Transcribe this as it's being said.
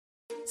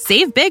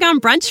Save big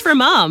on brunch for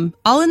mom,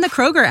 all in the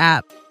Kroger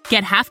app.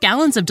 Get half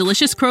gallons of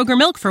delicious Kroger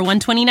milk for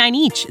 $1.29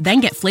 each.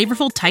 Then get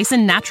flavorful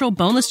Tyson natural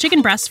boneless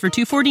chicken breasts for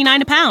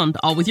 $2.49 a pound,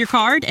 all with your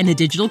card and a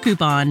digital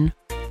coupon.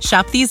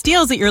 Shop these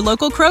deals at your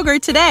local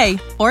Kroger today,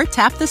 or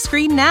tap the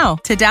screen now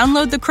to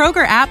download the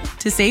Kroger app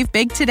to save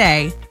big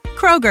today.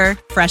 Kroger,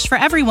 fresh for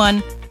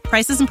everyone.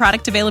 Prices and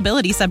product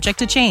availability subject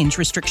to change.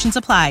 Restrictions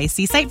apply.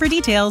 See site for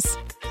details.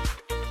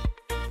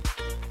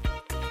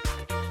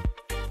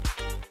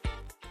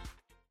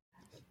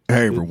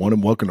 Hey, everyone,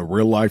 and welcome to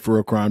Real Life,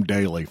 Real Crime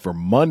Daily for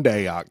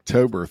Monday,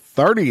 October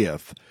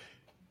 30th.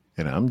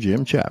 And I'm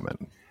Jim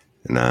Chapman.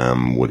 And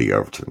I'm Woody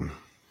Overton.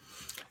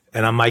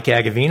 And I'm Mike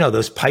Agavino.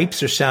 Those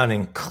pipes are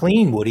sounding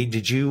clean, Woody.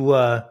 Did you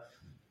have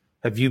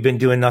you been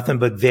doing nothing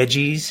but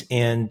veggies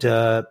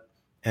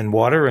and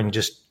water and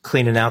just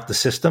cleaning out the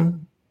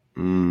system?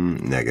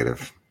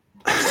 Negative.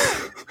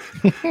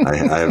 I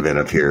have been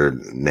up here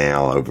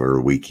now over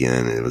a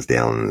weekend, and it was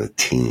down in the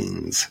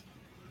teens.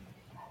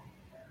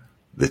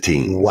 The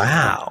teens.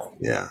 Wow.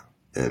 Yeah.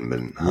 And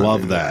been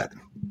love that.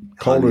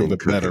 Colder the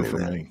better for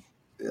me.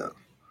 Yeah.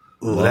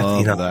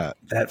 Love that.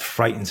 That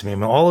frightens me. I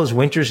mean, all those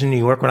winters in New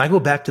York, when I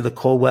go back to the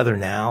cold weather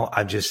now,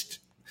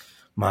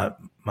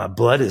 my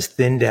blood is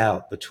thinned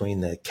out between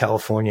the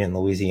California and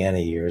Louisiana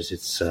years.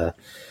 It's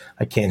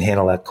I can't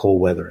handle that cold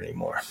weather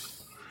anymore.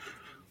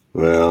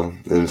 Well,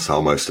 it's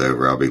almost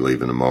over. I'll be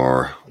leaving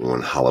tomorrow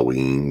on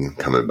Halloween,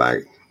 coming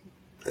back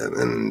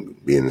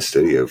and be in the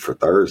studio for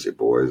Thursday,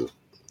 boys.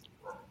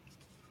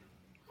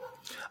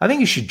 I think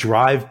you should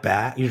drive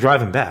back. You're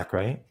driving back,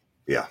 right?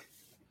 Yeah.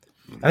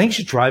 I think you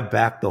should drive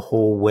back the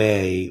whole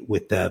way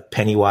with the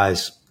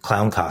Pennywise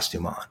clown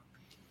costume on.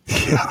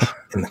 Yeah.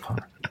 In the car.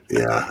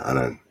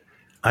 Yeah.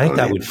 I think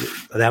that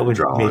would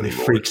maybe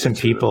freak some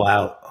people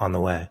out on the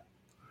way.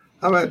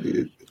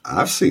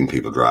 I've seen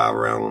people drive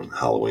around on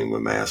Halloween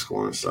with masks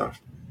on and stuff.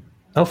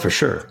 Oh, for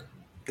sure.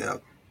 Yeah.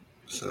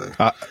 So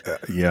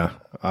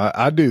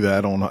I do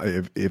that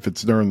on if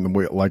it's during the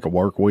week, like a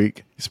work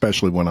week,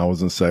 especially when I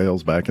was in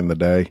sales back in the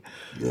day.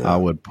 Yeah. I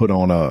would put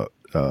on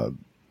the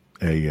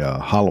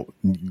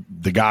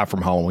guy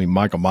from Halloween,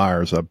 Michael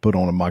Myers. I'd put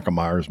on a Michael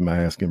Myers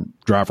mask and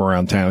drive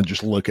around town and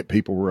just look at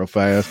people real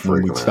fast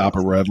when we'd stop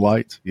at red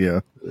lights. Yeah.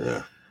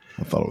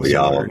 I thought it was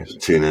hilarious.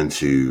 Tune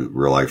into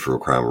Real Life, Real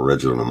Crime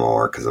Original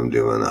tomorrow because I'm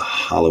doing a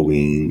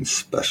Halloween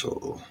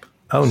special.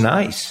 Oh,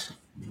 nice.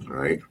 All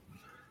right.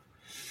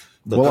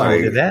 Look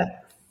at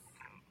that.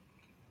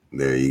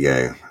 There you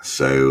go.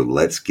 So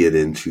let's get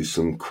into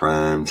some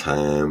crime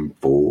time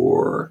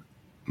for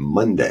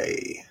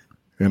Monday.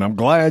 And I'm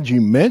glad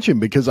you mentioned,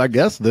 because I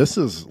guess this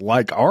is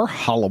like our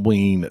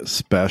Halloween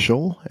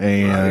special.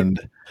 And,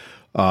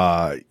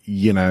 I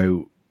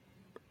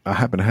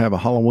happen to have a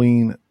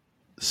Halloween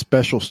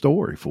special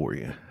story for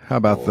you. How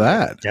about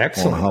that?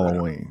 Excellent. On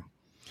Halloween.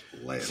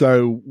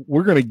 So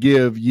we're going to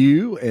give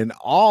you and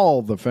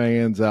all the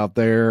fans out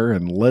there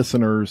and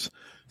listeners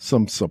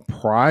some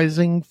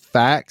surprising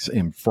facts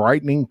and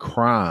frightening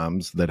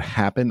crimes that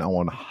happen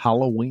on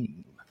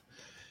Halloween.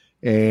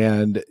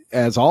 And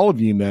as all of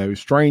you know,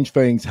 strange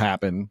things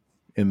happen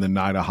in the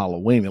night of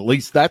Halloween. At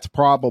least that's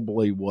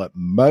probably what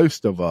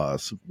most of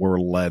us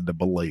were led to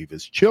believe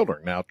as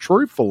children. Now,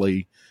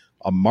 truthfully,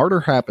 a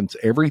murder happens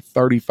every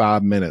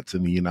 35 minutes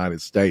in the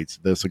United States,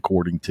 this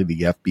according to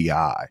the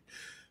FBI.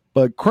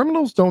 But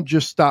criminals don't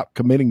just stop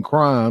committing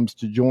crimes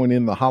to join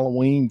in the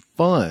Halloween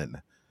fun.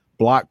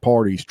 Block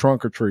parties,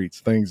 trunk or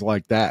treats, things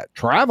like that.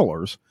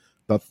 Travelers,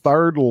 the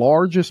third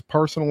largest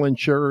personal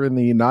insurer in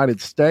the United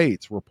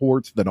States,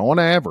 reports that on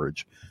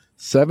average,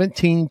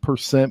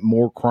 17%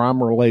 more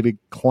crime-related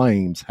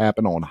claims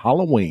happen on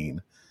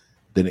Halloween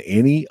than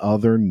any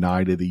other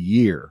night of the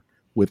year,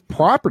 with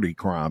property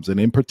crimes, and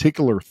in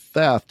particular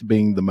theft,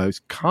 being the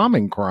most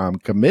common crime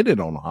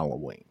committed on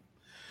Halloween.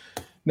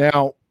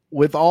 Now,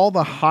 with all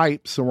the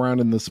hype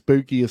surrounding the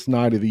spookiest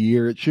night of the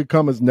year, it should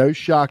come as no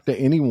shock to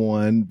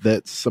anyone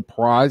that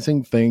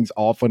surprising things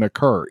often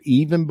occur,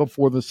 even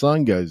before the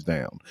sun goes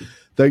down.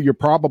 Though you're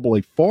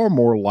probably far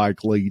more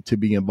likely to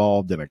be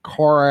involved in a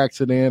car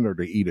accident or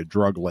to eat a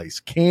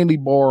drug-laced candy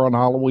bar on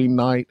Halloween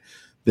night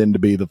than to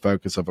be the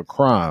focus of a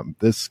crime.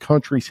 This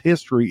country's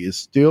history is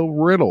still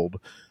riddled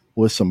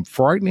with some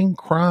frightening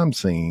crime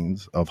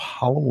scenes of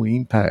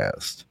Halloween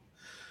past.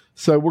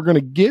 So we're going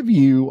to give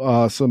you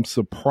some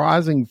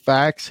surprising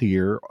facts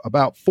here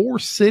about 4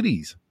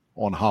 cities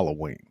on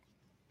Halloween.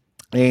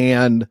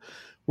 And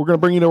we're going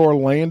to bring you to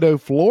Orlando,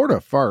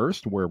 Florida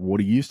first, where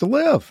Woody used to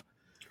live.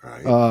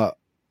 Right.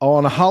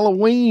 On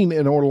Halloween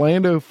in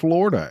Orlando,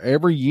 Florida,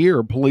 every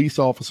year, police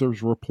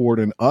officers report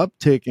an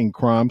uptick in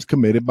crimes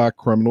committed by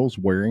criminals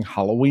wearing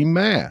Halloween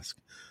masks,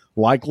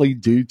 likely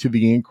due to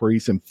the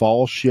increase in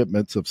fall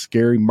shipments of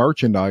scary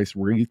merchandise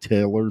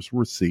retailers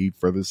receive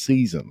for the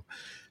season.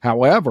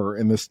 However,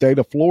 in the state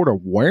of Florida,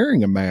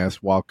 wearing a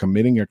mask while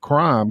committing a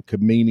crime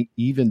could mean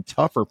even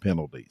tougher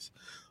penalties.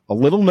 A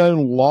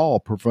little-known law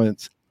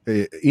prevents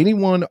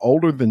anyone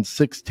older than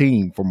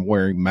 16 from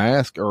wearing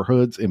masks or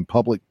hoods in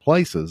public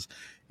places,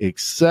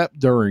 except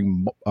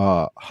during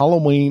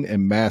Halloween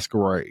and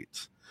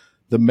masquerades.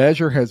 The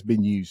measure has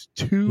been used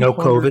No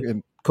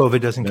COVID.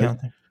 COVID doesn't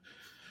count there.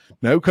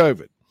 No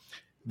COVID.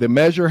 The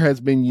measure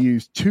has been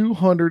used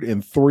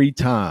 203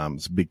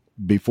 times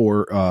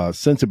before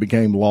since it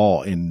became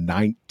law in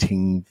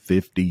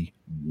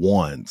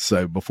 1951.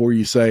 So before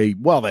you say,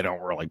 well, they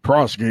don't really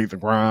prosecute the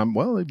crime,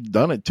 well, they've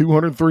done it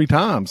 203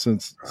 times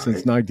since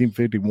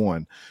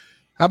 1951.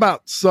 How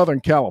about Southern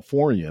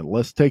California?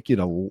 Let's take you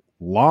to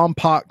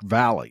Lompoc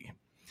Valley.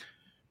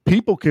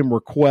 People can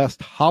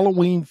request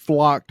Halloween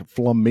flocked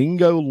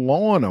flamingo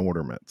lawn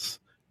ornaments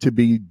to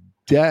be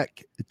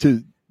deck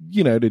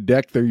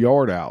their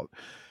yard out.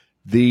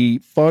 The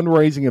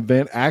fundraising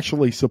event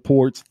actually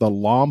supports the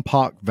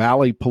Lompoc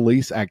Valley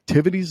Police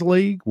Activities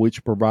League,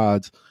 which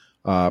provides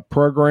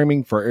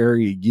programming for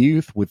area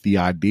youth with the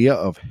idea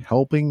of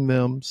helping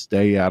them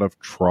stay out of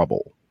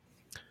trouble.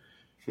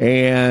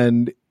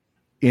 And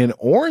in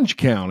Orange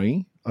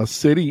County, a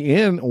city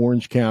in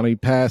Orange County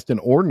passed an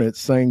ordinance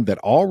saying that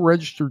all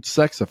registered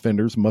sex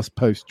offenders must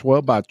post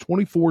 12 by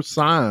 24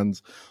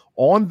 signs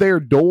on their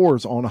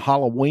doors on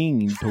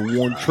Halloween to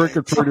warn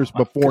trick-or-treaters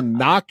before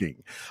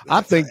knocking.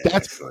 I think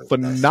that's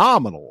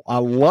phenomenal. I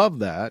love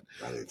that.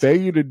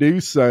 Failure to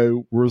do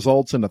so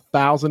results in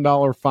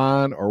 $1,000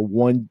 fine or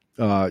 1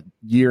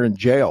 year in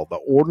jail. The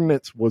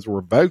ordinance was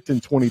revoked in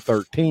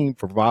 2013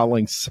 for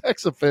violating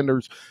sex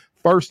offenders'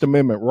 First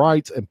Amendment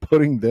rights and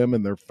putting them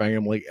and their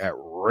family at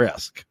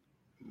risk.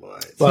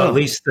 Well, at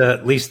least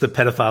the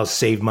pedophiles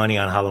save money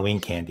on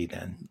Halloween candy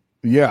then.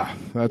 Yeah,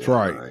 that's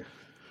right.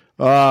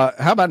 How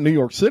about New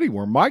York City,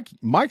 where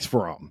Mike's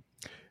from?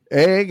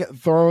 Egg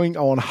throwing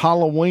on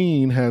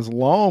Halloween has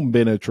long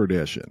been a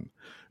tradition,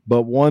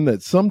 but one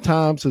that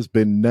sometimes has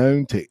been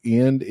known to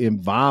end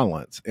in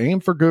violence,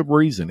 and for good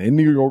reason. In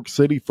New York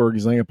City, for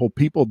example,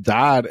 people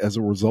died as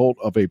a result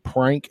of a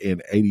prank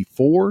in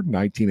 84,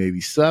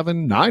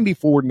 1987,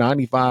 94,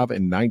 95,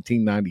 and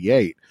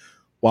 1998,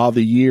 while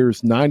the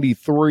years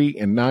 93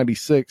 and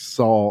 96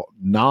 saw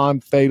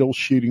non-fatal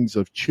shootings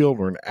of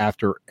children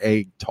after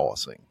egg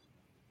tossing.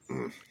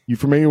 You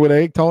familiar with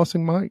egg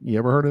tossing, Mike? You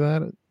ever heard of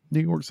that in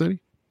New York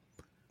City?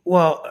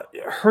 Well,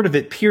 heard of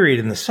it, period,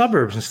 in the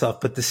suburbs and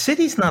stuff, but the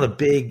city's not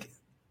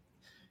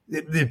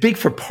they're big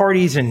for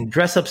parties and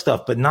dress up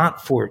stuff, but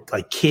not for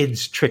like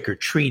kids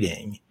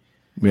trick-or-treating.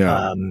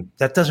 Yeah.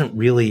 That doesn't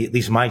really, at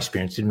least in my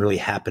experience, didn't really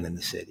happen in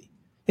the city.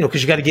 You know,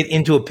 because you got to get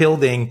into a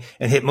building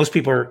and hit. Most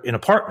people are in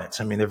apartments.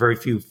 I mean, there are very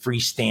few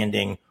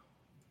freestanding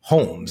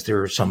homes.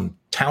 There are some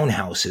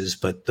townhouses,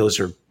 but those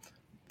are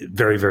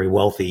very, very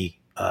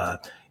wealthy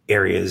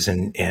areas.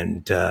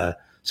 And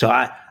so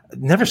I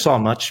never saw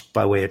much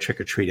by way of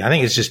trick-or-treating. I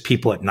think it's just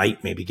people at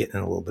night maybe getting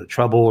in a little bit of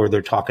trouble, or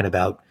they're talking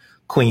about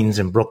Queens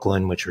and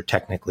Brooklyn, which are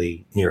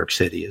technically New York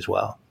City as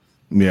well.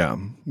 Yeah.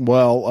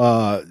 Well,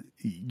 I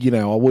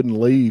wouldn't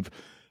leave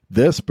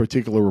this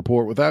particular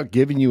report without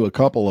giving you a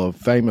couple of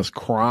famous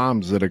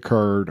crimes that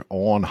occurred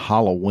on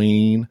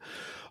Halloween.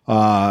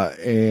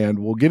 And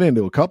we'll get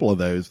into a couple of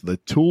those. The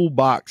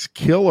Toolbox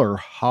Killer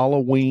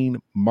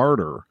Halloween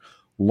murder.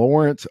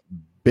 Lawrence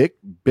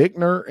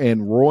Bickner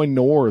and Roy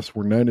Norris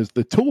were known as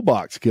the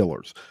Toolbox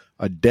Killers,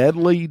 a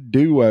deadly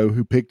duo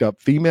who picked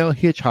up female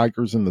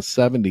hitchhikers in the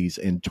 70s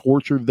and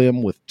tortured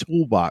them with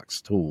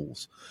toolbox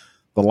tools.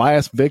 The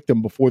last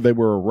victim before they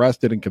were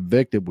arrested and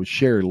convicted was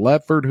Sherry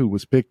Ledford, who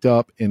was picked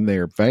up in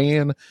their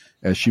van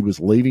as she was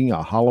leaving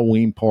a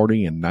Halloween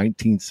party in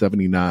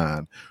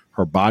 1979.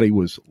 Her body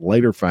was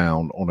later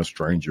found on a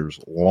stranger's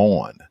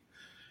lawn.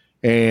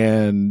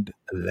 And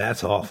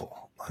that's awful.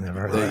 I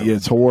never heard that.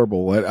 It's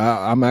horrible.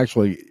 I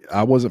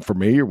wasn't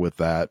familiar with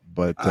that,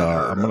 but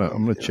I'm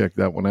gonna check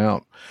that one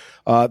out.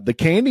 The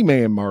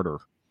Candyman murder.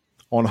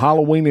 On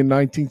Halloween in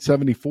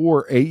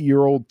 1974,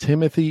 8-year-old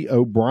Timothy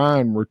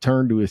O'Brien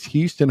returned to his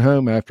Houston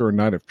home after a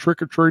night of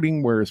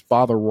trick-or-treating where his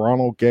father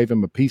Ronald gave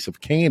him a piece of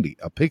candy,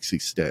 a pixie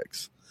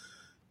sticks.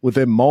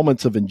 Within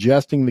moments of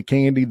ingesting the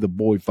candy, the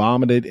boy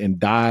vomited and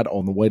died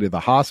on the way to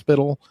the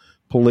hospital.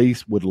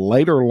 Police would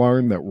later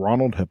learn that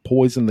Ronald had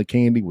poisoned the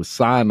candy with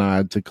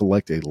cyanide to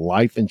collect a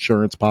life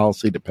insurance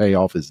policy to pay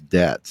off his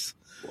debts.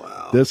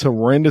 Wow. This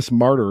horrendous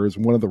murder is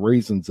one of the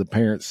reasons that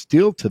parents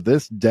still to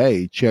this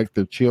day check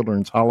their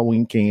children's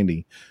Halloween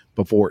candy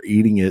before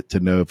eating it to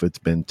know if it's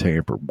been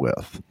tampered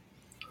with.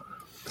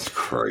 It's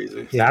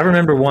crazy. Yeah, I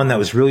remember one that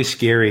was really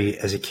scary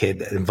as a kid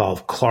that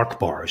involved Clark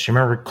bars. You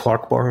remember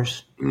Clark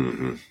bars?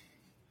 Mm-hmm.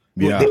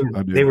 Yeah,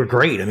 they were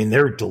great. I mean, they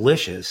were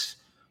delicious,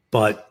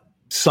 but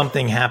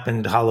something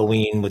happened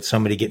Halloween with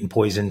somebody getting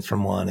poisoned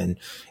from one,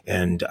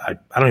 and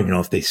I don't even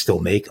know if they still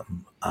make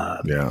them.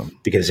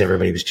 Because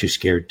everybody was too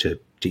scared to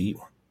eat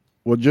one.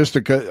 Well, just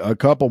a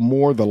couple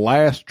more. The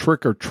last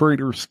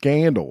trick-or-treater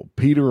scandal.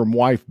 Peter and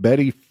wife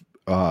Betty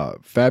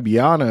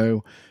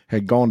Fabiano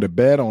had gone to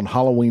bed on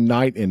Halloween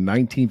night in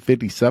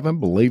 1957,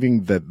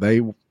 believing that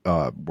they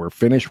were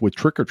finished with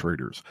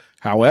trick-or-treaters.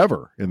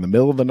 However, in the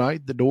middle of the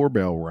night, the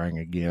doorbell rang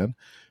again.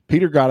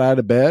 Peter got out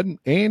of bed,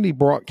 and he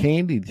brought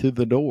candy to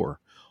the door.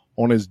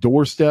 On his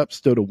doorstep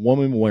stood a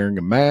woman wearing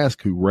a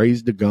mask who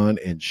raised a gun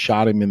and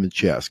shot him in the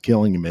chest,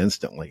 killing him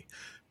instantly.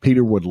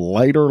 Peter would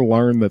later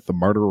learn that the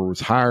murderer was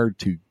hired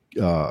to,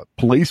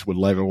 police would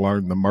later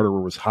learn the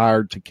murderer was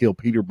hired to kill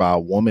Peter by a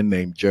woman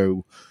named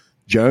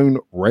Joan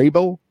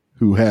Rabel,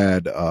 who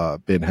had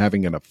been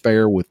having an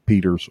affair with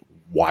Peter's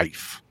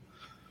wife.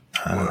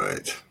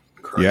 Right.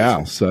 Crazy.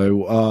 Yeah.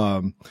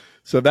 So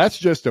that's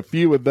just a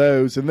few of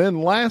those. And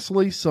then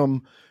lastly,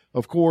 some,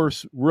 of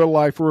course, real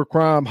life, real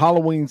crime,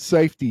 Halloween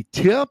safety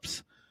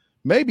tips.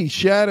 Maybe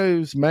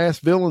shadows,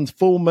 masked villains,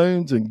 full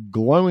moons, and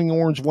glowing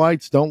orange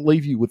lights don't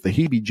leave you with the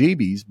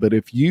heebie-jeebies. But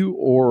if you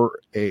or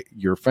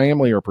your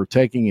family are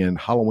partaking in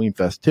Halloween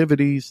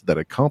festivities that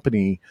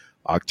accompany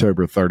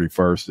October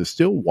 31st, it's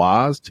still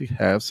wise to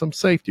have some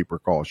safety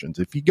precautions.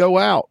 If you go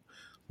out,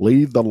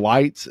 leave the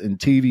lights and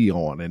TV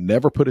on, and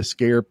never put a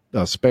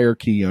spare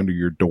key under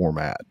your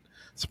doormat.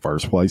 It's the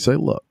first place they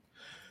look.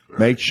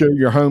 Make sure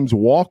your home's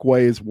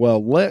walkway is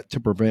well lit to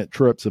prevent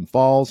trips and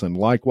falls, and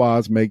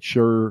likewise make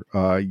sure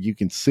you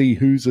can see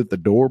who's at the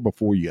door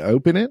before you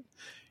open it.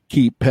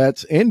 Keep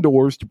pets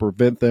indoors to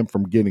prevent them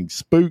from getting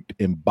spooked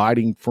and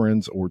biting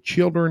friends or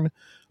children.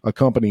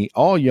 Accompany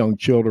all young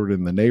children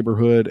in the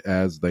neighborhood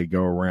as they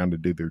go around to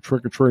do their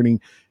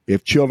trick-or-treating.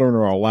 If children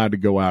are allowed to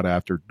go out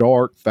after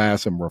dark,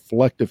 fasten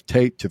reflective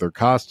tape to their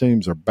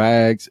costumes or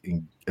bags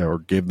or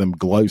give them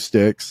glow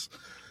sticks.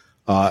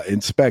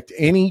 Inspect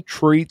any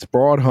treats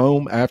brought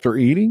home after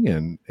eating,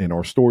 and in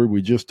our story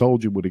we just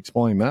told you would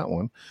explain that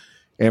one,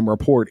 and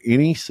report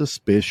any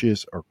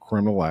suspicious or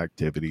criminal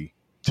activity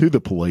to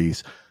the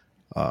police.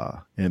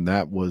 And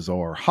that was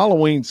our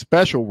Halloween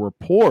special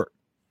report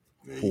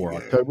for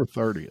October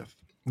 30th.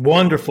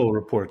 Wonderful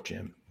report,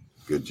 Jim.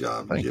 Good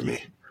job, Thank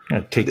Jimmy.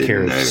 Take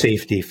care of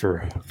safety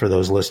for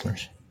those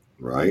listeners.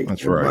 Right.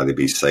 That's Everybody right.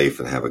 Be safe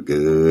and have a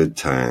good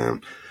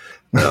time.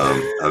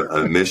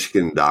 A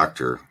Michigan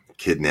doctor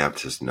kidnapped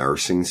his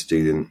nursing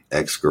student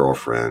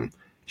ex-girlfriend,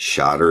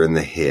 shot her in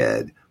the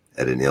head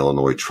at an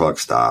Illinois truck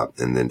stop,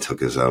 and then took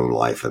his own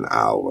life in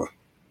Iowa.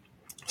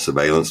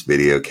 Surveillance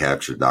video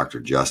captured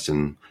Dr.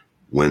 Justin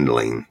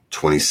Wendling,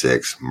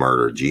 26,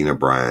 murdered Gina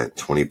Bryant,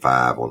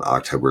 25, on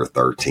October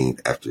 13th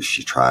after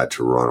she tried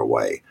to run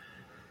away.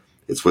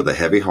 It's with a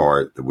heavy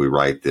heart that we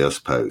write this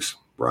post.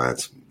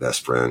 Bryant's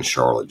best friend,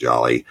 Charlotte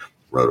Jolly,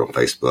 wrote on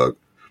Facebook,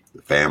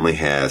 "The family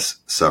has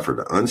suffered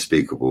an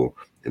unspeakable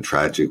and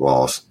tragic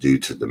loss due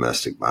to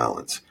domestic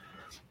violence.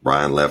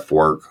 Bryant left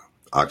work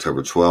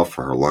October 12th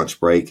for her lunch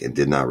break and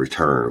did not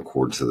return,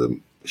 according to the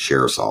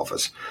sheriff's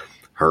office.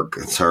 Her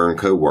concerned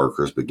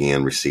co-workers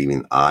began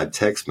receiving odd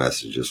text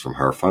messages from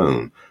her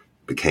phone,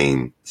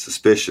 became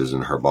suspicious,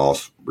 and her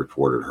boss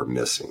reported her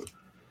missing.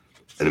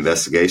 An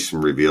investigation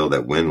revealed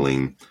that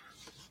Wendling,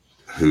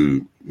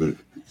 who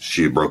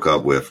she broke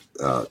up with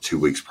 2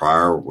 weeks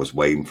prior, was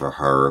waiting for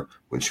her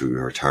when she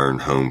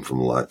returned home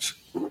from lunch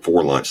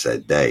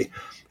that day.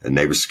 A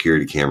neighbor's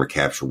security camera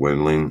captured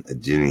Wendling, a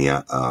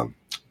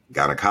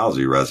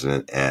gynecology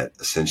resident at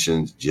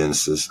Ascension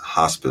Genesis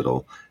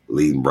Hospital,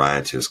 leading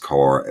Bryant to his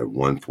car at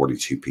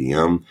 1:42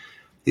 p.m.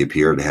 He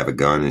appeared to have a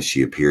gun, and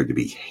she appeared to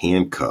be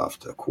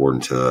handcuffed,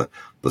 according to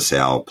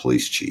LaSalle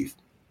police chief.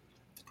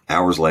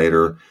 Hours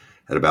later,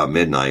 at about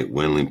midnight,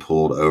 Wendling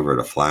pulled over at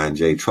a Flying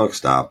J truck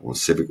stop on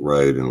Civic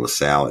Road in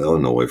LaSalle,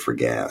 Illinois, for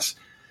gas.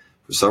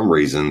 For some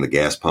reason, the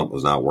gas pump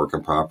was not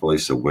working properly,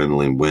 so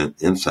Wendling went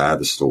inside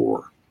the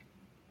store.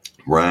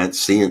 Bryant,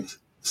 seeing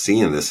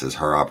this as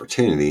her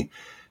opportunity,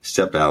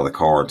 stepped out of the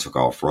car and took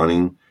off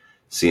running.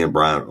 Seeing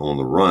Bryant on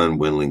the run,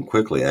 Wendling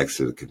quickly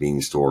exited the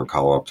convenience store and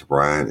called up to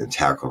Bryant and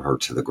tackled her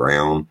to the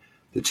ground.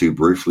 The two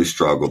briefly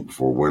struggled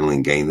before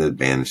Wendling gained the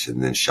advantage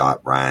and then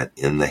shot Bryant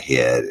in the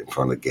head in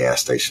front of a gas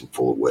station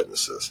full of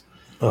witnesses.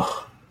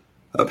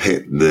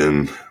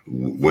 Then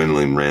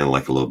Wendling ran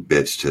like a little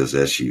bitch to his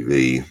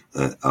SUV.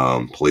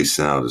 Police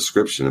sent out a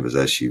description of his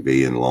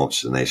SUV and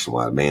launched a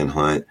nationwide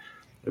manhunt.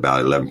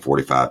 About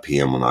 11:45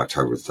 p.m. on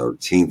October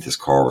 13th, his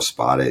car was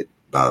spotted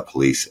by the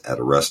police at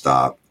a rest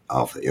stop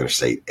off of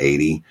Interstate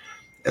 80.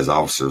 As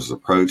officers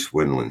approached,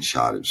 Wendling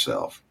shot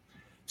himself.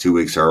 2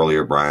 weeks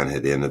earlier, Bryant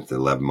had ended the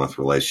 11-month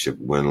relationship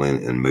with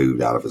Wendling and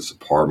moved out of his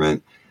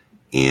apartment.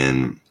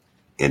 And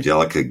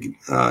Angelica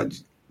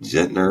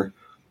Gentner,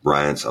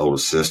 Bryant's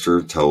oldest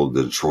sister, told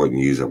the Detroit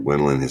News that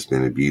Wendling has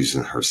been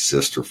abusing her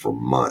sister for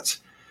months.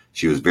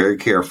 She was very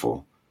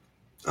careful,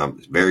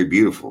 very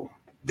beautiful,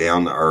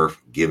 down-to-earth,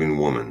 giving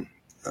woman,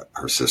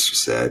 her sister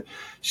said.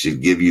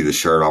 She'd give you the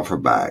shirt off her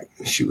back.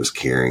 She was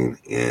caring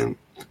and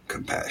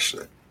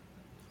compassionate.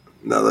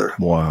 Another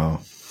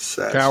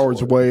sad Coward's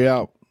story. Way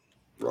out.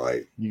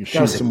 Right. You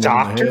can shoot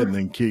someone in the head and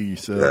then kill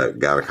yourself. Yeah,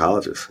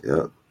 gynecologist,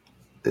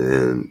 yeah.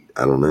 And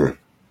I don't know.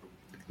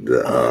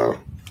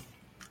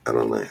 I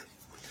don't know.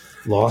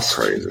 Lost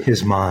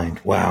his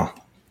mind. Wow.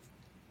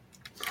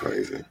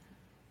 Crazy.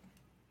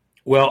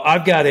 Well,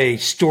 I've got a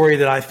story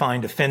that I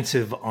find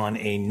offensive on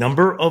a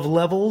number of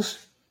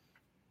levels.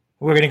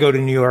 We're going to go to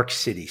New York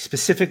City.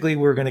 Specifically,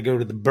 we're going to go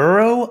to the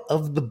borough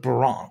of the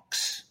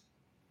Bronx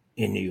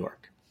in New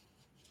York.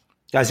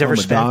 Guys ever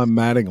spent? Don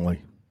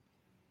Mattingly.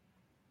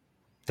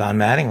 Don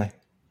Mattingly,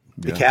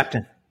 the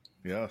captain.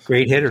 Yes.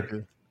 Great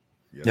hitter.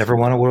 Yes. Never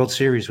won a World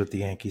Series with the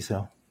Yankees,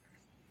 though.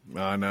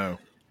 I know.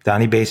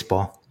 Donnie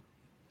Baseball.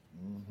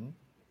 Mm-hmm.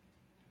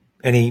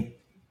 Any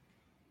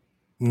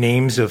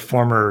names of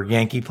former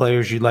Yankee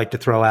players you'd like to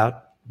throw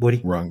out,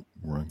 Woody? Wrong.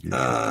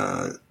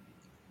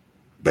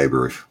 Babe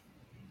Ruth.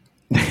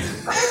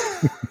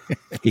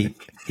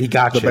 He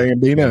got the you.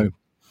 Bambino.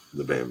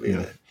 The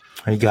Bambino.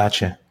 He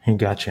got you.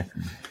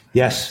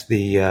 Yes,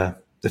 the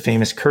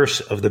famous curse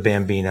of the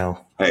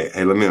Bambino.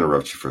 Hey, let me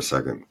interrupt you for a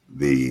second.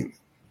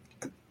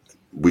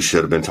 We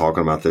should have been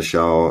talking about this,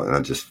 y'all, and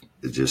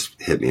it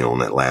just hit me on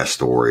that last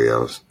story I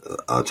was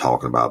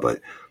talking about. But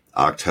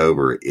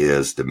October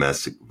is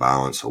Domestic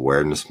Violence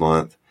Awareness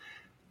Month.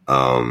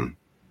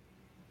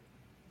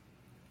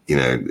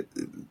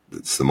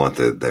 It's the month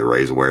that they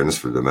raise awareness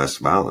for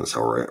domestic violence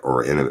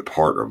or intimate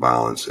partner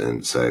violence.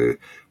 And so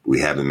we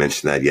haven't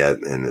mentioned that yet.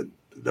 And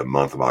the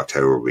month of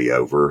October will be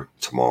over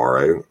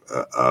tomorrow.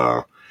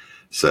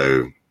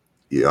 So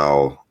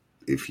y'all,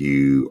 if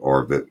you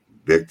are a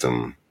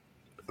victim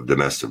of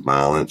domestic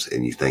violence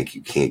and you think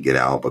you can't get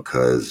out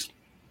because,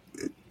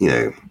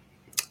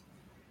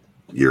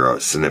 your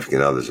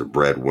significant other's a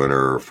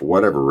breadwinner or for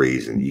whatever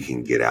reason, you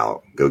can get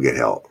out, go get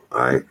help. All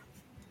right.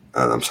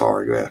 I'm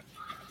sorry. Go ahead.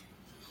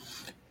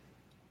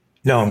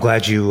 No, I'm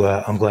glad you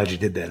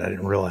did that. I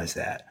didn't realize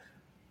that.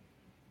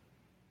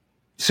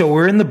 So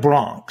we're in the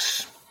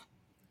Bronx.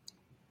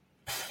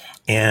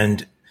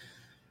 And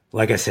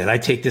like I said, I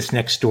take this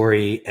next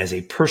story as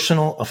a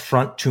personal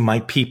affront to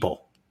my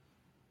people.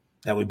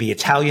 That would be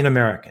Italian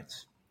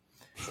Americans.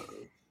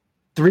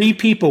 3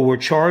 people were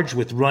charged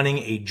with running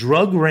a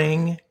drug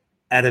ring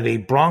out of a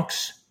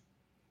Bronx,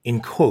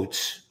 in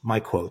quotes, my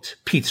quotes,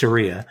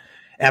 pizzeria,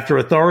 after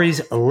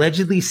authorities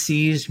allegedly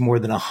seized more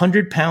than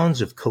 100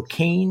 pounds of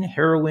cocaine,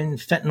 heroin,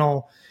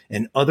 fentanyl,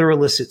 and other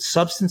illicit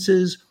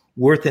substances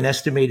worth an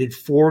estimated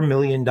 $4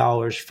 million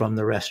from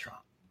the restaurant.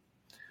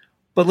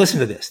 But listen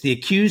to this. The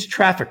accused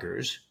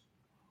traffickers,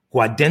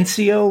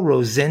 Guaudencio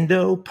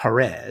Rosendo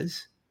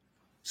Perez,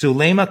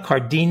 Zulema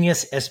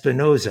Cardenas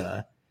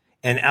Espinoza,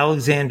 and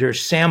Alexander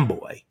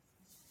Samboy.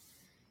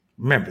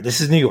 Remember,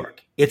 this is New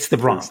York. It's the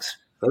Bronx.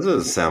 That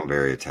doesn't sound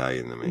very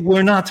Italian to me.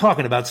 We're not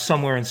talking about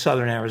somewhere in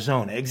southern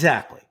Arizona.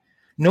 Exactly.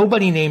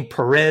 Nobody named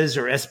Perez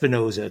or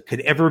Espinoza could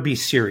ever be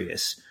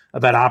serious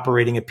about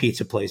operating a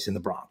pizza place in the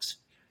Bronx.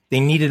 They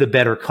needed a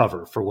better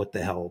cover for what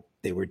the hell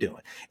they were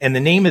doing. And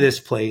the name of this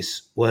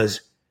place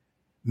was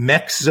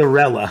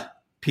Mexarella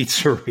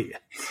Pizzeria.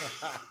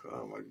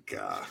 Oh, my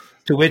God.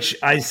 To which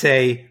I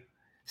say,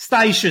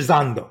 stai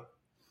scherzando,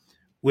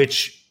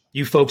 which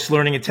you folks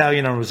learning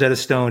Italian on Rosetta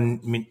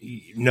Stone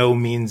know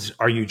means,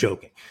 are you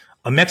joking?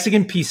 A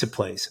Mexican pizza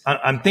place.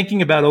 I'm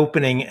thinking about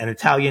opening an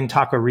Italian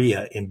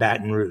taqueria in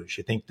Baton Rouge.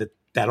 You think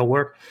that'll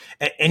work?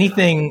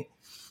 Anything.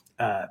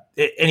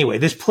 Anyway,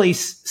 this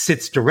place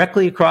sits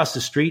directly across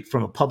the street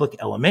from a public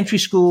elementary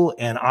school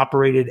and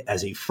operated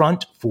as a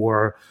front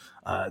for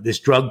this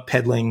drug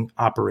peddling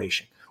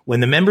operation. When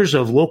the members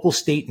of local,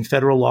 state, and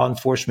federal law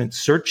enforcement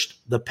searched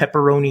the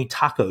pepperoni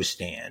taco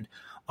stand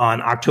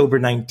on October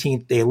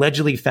 19th, they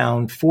allegedly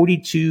found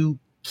 42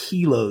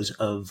 kilos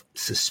of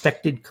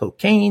suspected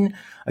cocaine,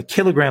 a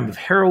kilogram of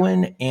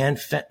heroin and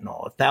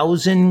fentanyl,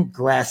 1,000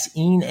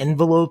 glassine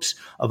envelopes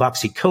of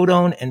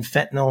oxycodone and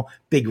fentanyl,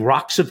 big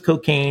rocks of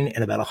cocaine,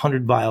 and about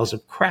 100 vials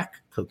of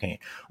crack cocaine.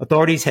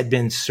 Authorities had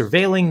been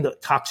surveilling the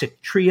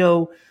toxic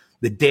trio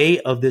the day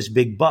of this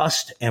big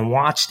bust and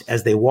watched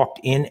as they walked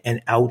in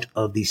and out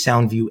of the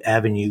Soundview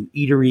Avenue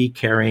eatery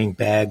carrying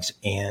bags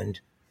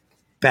and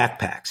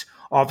backpacks.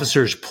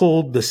 Officers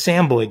pulled the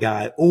Samboy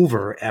guy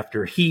over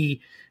after he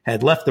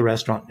had left the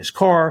restaurant in his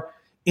car.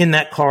 In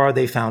that car,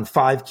 they found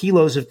 5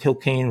 kilos of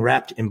cocaine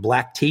wrapped in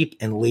black tape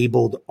and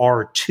labeled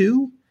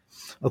R2.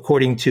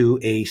 According to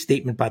a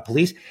statement by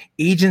police,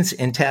 agents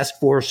and task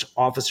force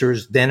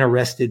officers then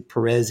arrested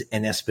Perez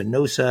and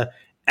Espinosa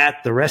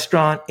at the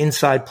restaurant.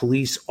 Inside,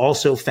 police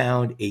also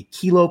found a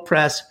kilo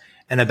press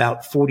and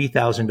about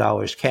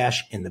 $40,000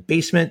 cash in the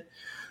basement.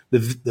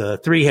 The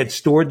 3 had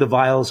stored the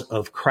vials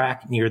of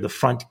crack near the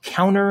front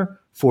counter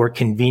for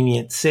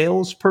convenient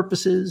sales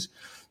purposes.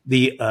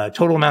 The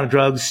total amount of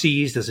drugs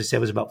seized, as I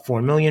said, was about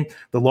 $4 million.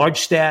 The large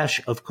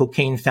stash of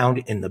cocaine found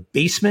in the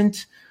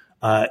basement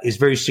is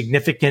very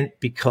significant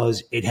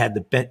because it had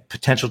the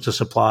potential to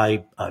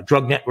supply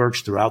drug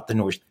networks throughout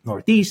the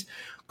Northeast.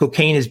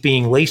 Cocaine is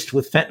being laced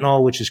with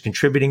fentanyl, which is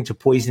contributing to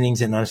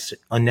poisonings and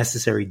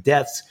unnecessary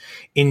deaths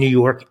in New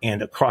York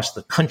and across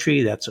the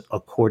country. That's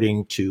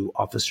according to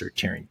Officer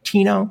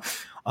Tarantino.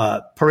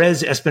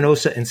 Perez,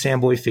 Espinosa, and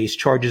Samboy face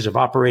charges of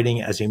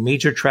operating as a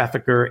major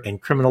trafficker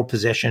and criminal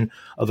possession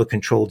of a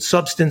controlled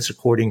substance,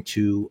 according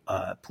to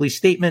a police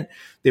statement.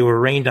 They were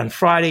arraigned on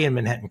Friday in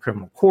Manhattan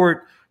Criminal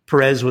Court.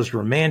 Perez was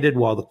remanded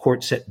while the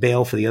court set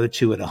bail for the other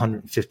 2 at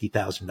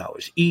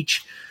 $150,000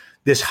 each.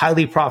 This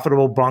highly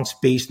profitable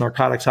Bronx-based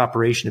narcotics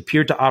operation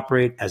appeared to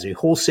operate as a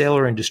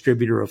wholesaler and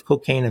distributor of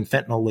cocaine and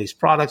fentanyl-laced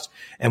products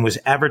and was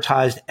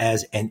advertised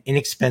as an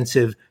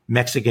inexpensive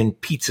Mexican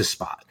pizza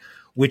spot,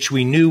 which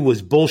we knew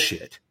was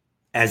bullshit,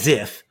 as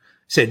if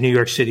said New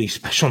York City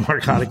Special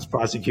Narcotics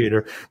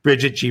Prosecutor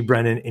Bridget G.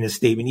 Brennan in a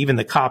statement. Even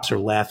the cops are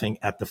laughing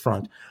at the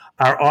front.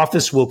 Our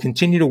office will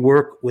continue to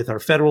work with our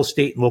federal,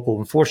 state, and local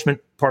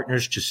enforcement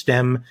partners to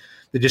stem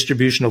the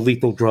distribution of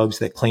lethal drugs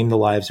that claim the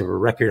lives of a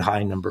record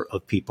high number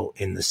of people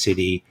in the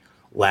city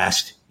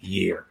last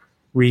year.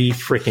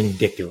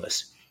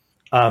 Ridiculous.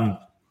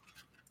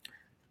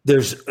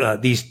 There's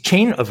these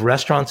chain of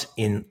restaurants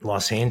in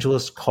Los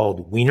Angeles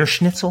called Wiener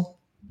Schnitzel.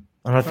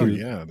 I don't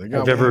know if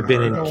you've ever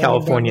been in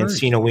California and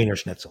seen a Wiener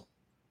Schnitzel.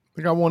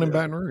 They got one in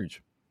Baton Rouge.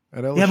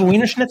 At LSU. You have a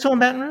Wiener Schnitzel in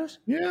Baton Rouge?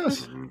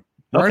 Yes.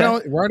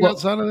 Okay. Right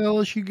outside of the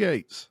LSU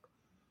gates.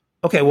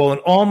 Okay, well, in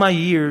all my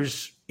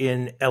years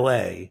in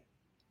L.A.,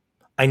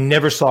 I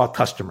never saw a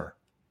customer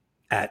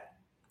at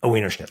a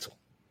Wiener Schnitzel.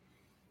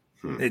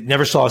 I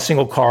never saw a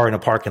single car in a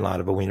parking lot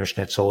of a Wiener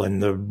Schnitzel.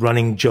 And the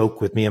running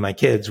joke with me and my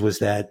kids was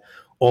that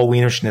all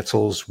Wiener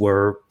Schnitzels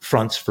were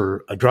fronts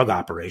for a drug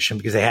operation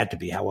because they had to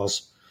be. How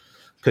else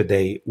could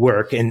they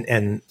work?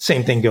 And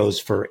same thing goes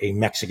for a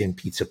Mexican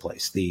pizza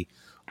place. The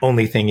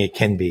only thing it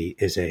can be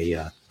is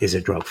a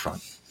drug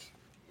front.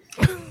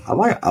 I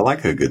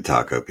like a good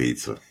taco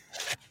pizza.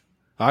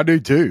 I do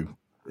too.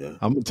 Yeah.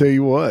 I'm gonna tell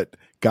you what,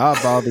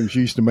 Godfathers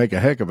used to make a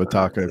heck of a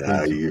taco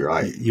pizza. You're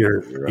right.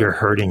 You're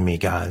hurting me,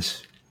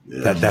 guys.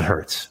 Yeah. That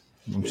hurts.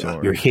 I'm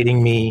sorry. You're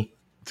hitting me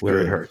where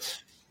it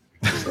hurts.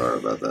 Sorry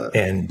about that.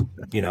 And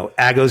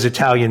Ago's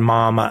Italian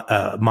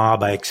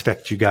mob. I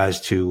expect you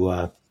guys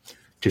to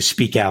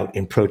speak out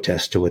in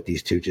protest to what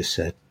these two just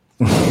said.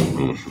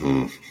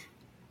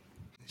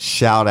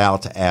 Shout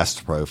out to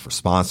Astropro for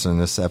sponsoring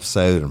this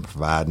episode and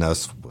providing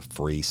us with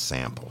free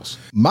samples.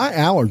 My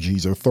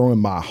allergies are throwing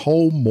my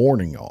whole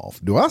morning off.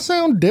 Do I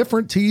sound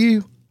different to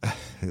you? A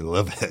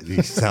little bit.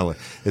 You sound like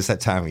it's that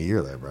time of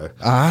year there, bro.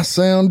 I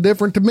sound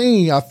different to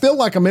me. I feel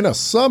like I'm in a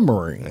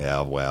submarine.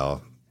 Yeah,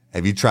 well,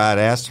 have you tried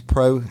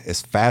Astropro?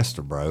 It's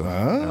faster, bro.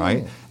 Oh. All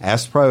right?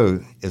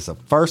 Astropro is the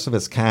first of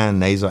its kind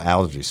nasal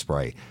allergy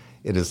spray.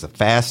 It is the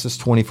fastest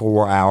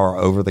 24-hour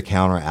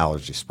over-the-counter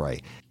allergy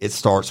spray. It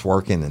starts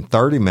working in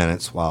 30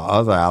 minutes while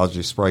other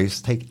allergy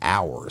sprays take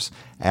hours.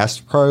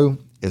 Astropro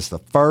is the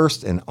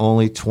first and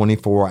only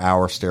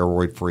 24-hour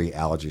steroid-free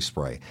allergy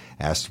spray.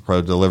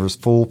 Astropro delivers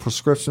full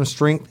prescription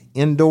strength,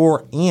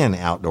 indoor and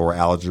outdoor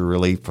allergy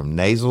relief from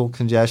nasal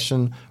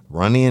congestion,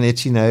 runny and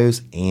itchy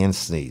nose, and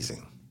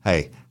sneezing.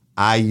 Hey,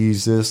 I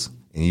use this,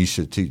 and you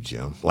should too,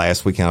 Jim.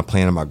 Last weekend I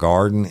planted my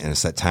garden, and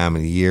it's that time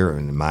of the year,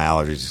 and my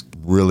allergies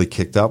really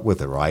kicked up with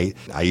it, right?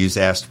 I use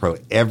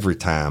Astropro every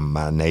time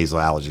my nasal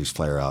allergies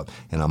flare up,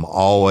 and I'm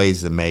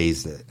always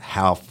amazed at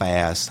how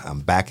fast I'm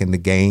back in the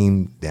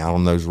game, down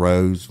on those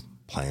roads,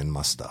 playing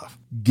my stuff.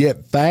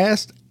 Get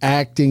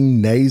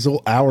fast-acting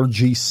nasal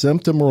allergy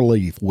symptom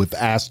relief with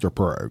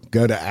Astropro.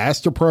 Go to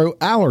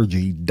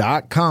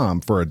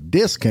AstroProAllergy.com for a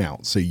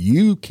discount so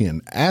you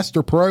can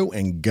Astropro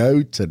and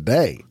go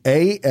today.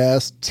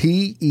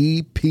 ASTEPRO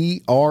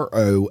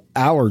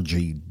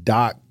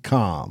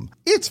allergy.com.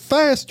 It's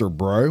faster,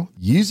 bro.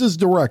 Use as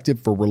directed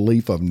for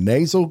relief of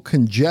nasal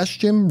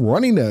congestion,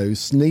 runny nose,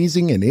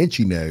 sneezing, and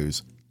itchy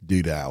nose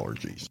due to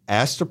allergies.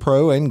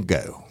 Astropro and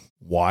go.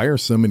 Why are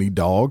so many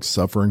dogs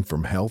suffering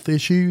from health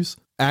issues?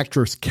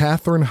 Actress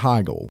Katherine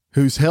Heigl,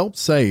 who's helped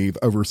save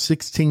over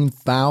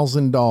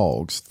 16,000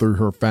 dogs through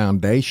her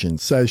foundation,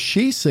 says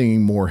she's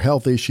seeing more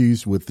health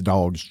issues with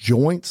dogs'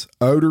 joints,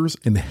 odors,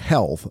 and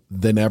health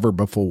than ever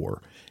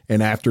before.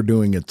 And after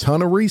doing a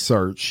ton of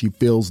research, she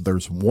feels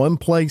there's one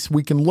place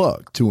we can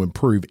look to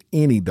improve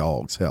any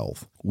dog's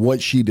health.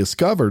 What she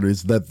discovered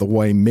is that the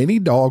way many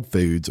dog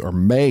foods are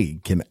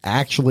made can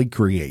actually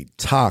create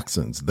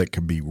toxins that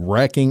could be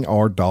wrecking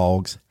our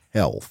dog's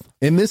health.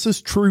 And this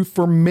is true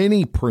for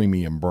many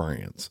premium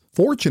brands.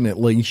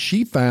 Fortunately,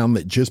 she found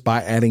that just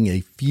by adding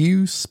a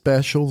few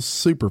special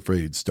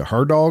superfoods to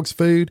her dog's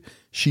food,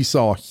 she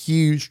saw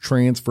huge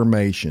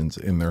transformations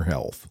in their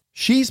health.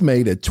 She's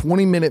made a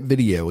 20-minute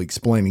video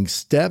explaining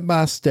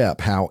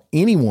step-by-step how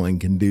anyone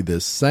can do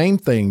this same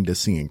thing to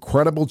see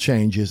incredible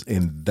changes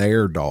in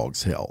their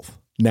dog's health.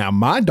 Now,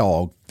 my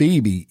dog,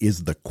 Phoebe,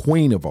 is the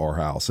queen of our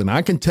house, and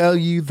I can tell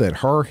you that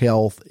her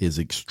health is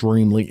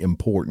extremely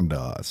important to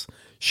us.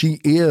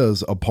 She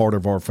is a part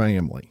of our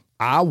family.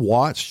 I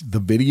watched the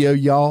video,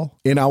 y'all,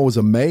 and I was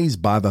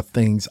amazed by the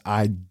things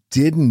I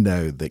didn't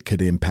know that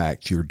could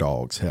impact your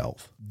dog's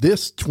health.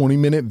 This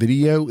 20-minute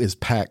video is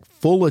packed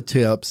full of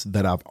tips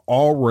that I've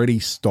already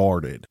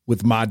started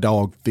with my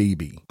dog,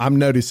 Phoebe. I'm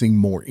noticing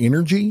more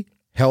energy,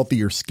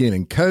 healthier skin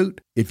and coat.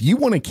 If you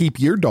want to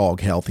keep your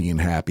dog healthy and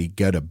happy,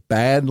 go to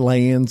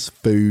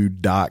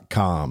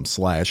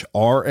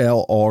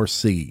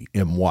badlandsfood.com/RLRC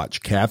and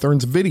watch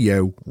Catherine's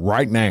video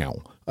right now.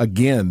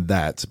 Again,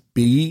 that's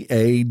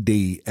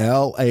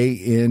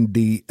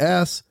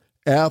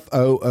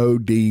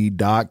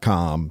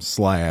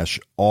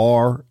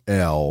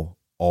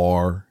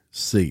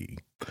badlandsfood.com/RLRC.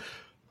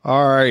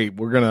 All right,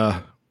 we're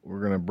gonna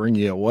bring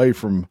you away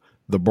from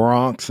the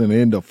Bronx and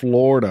into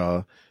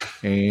Florida.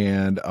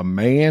 And a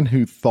man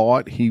who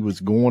thought he was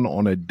going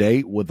on a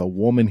date with a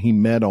woman he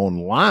met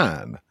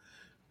online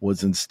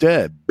was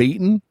instead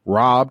beaten,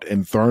 robbed,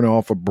 and thrown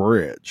off a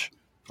bridge.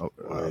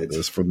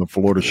 This from the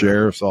Florida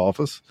Sheriff's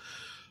Office.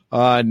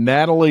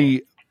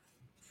 Natalie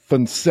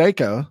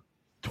Fonseca,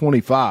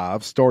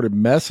 25, started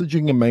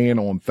messaging a man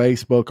on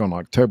Facebook on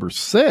October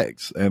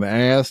 6th and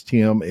asked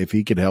him if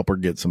he could help her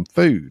get some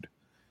food.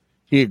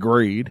 He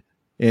agreed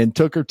and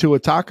took her to a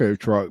taco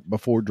truck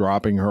before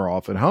dropping her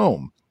off at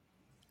home.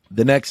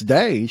 The next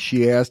day,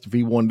 she asked if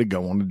he wanted to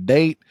go on a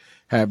date,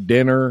 have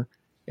dinner,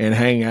 and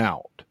hang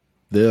out.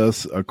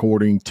 This,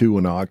 according to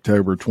an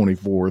October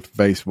 24th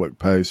Facebook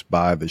post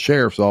by the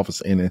sheriff's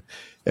office in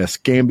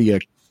Escambia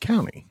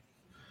County.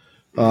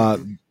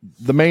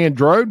 The man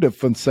drove to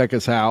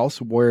Fonseca's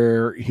house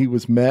where he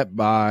was met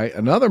by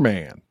another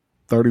man,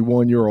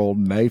 31-year-old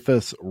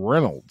Naphis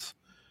Reynolds.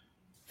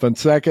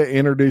 Fonseca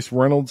introduced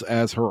Reynolds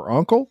as her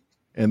uncle,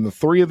 and the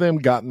three of them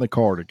got in the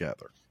car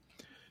together.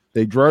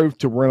 They drove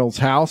to Reynolds'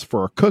 house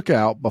for a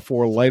cookout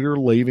before later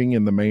leaving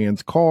in the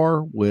man's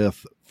car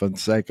with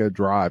Fonseca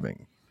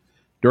driving.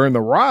 During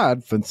the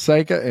ride,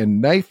 Fonseca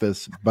and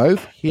Naphis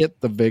both hit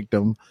the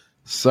victim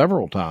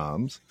several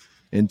times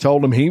and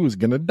told him he was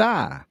going to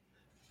die.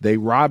 They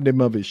robbed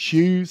him of his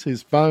shoes,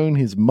 his phone,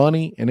 his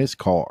money, and his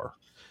car.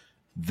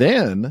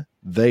 Then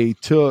they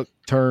took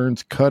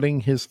turns cutting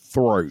his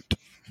throat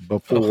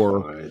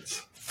before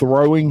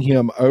throwing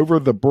him over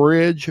the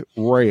bridge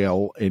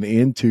rail and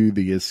into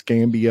the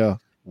Escambia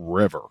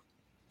River.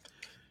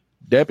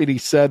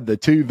 Deputies said the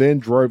two then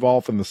drove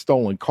off in the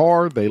stolen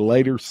car. They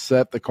later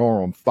set the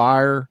car on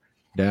fire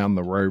down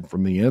the road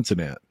from the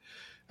incident.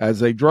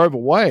 As they drove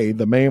away,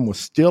 the man was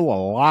still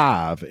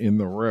alive in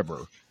the river.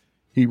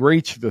 He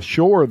reached the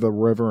shore of the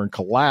river and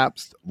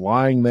collapsed,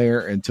 lying there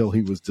until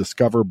he was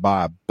discovered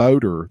by a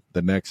boater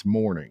the next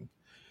morning.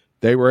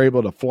 They were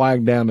able to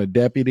flag down a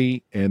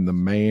deputy, and the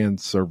man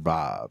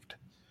survived.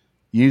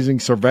 Using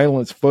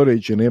surveillance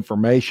footage and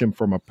information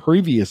from a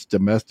previous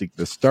domestic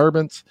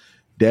disturbance,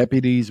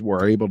 deputies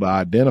were able to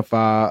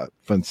identify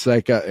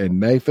Fonseca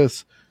and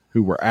Naphis,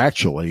 who were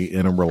actually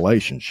in a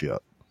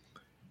relationship.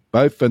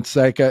 Both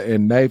Fonseca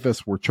and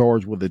Naphis were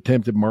charged with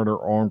attempted murder,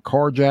 armed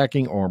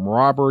carjacking, armed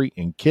robbery,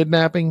 and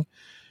kidnapping.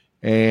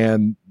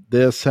 And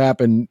this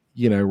happened,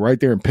 right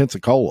there in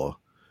Pensacola,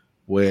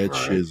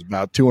 which is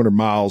about 200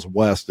 miles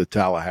west of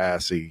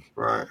Tallahassee.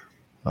 Right.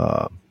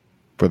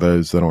 For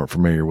those that aren't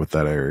familiar with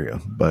that area.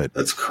 But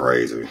that's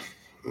crazy.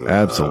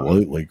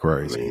 Absolutely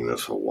crazy. I mean,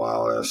 that's a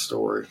wild ass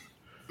story.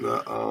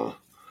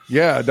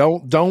 Yeah,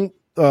 don't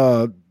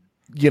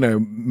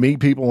meet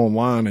people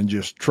online and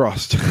just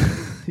trust.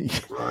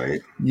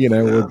 Right.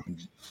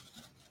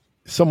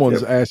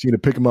 Someone's asked you to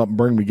pick them up and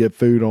bring me get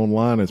food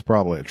online. It's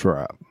probably a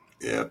trap.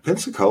 Yeah,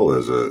 Pensacola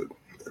is a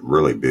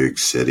really big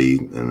city,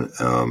 and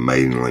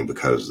mainly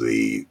because of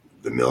the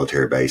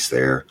military base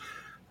there.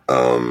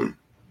 I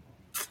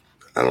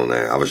don't know.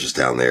 I was just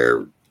down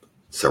there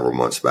several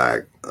months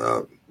back,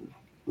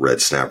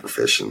 red snapper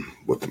fishing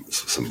with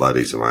some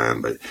buddies of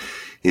mine. But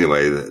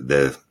anyway,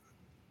 the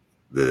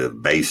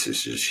base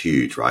is just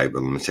huge, right?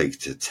 But let me take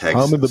you to Texas.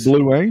 Home of the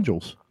Blue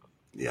Angels.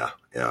 Yeah.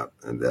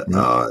 And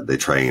they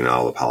train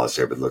all the pilots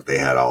there. But look, they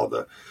had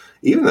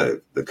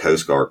even the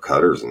Coast Guard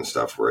cutters and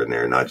stuff were in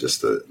there, not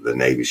just the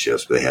Navy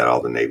ships, but they had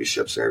all the Navy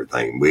ships and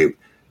everything. We, of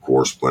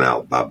course, went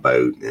out by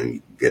boat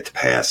and get to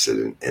pass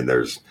it. And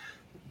there's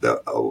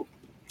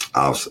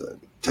I'll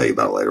tell you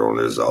about it later on.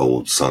 There's an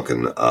old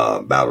sunken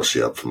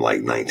battleship from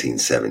like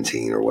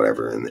 1917 or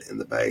whatever in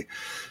the bay.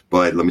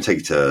 But let me take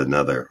you to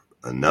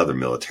another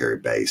military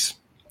base.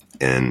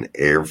 And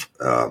Air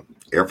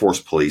Force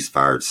police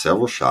fired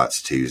several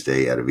shots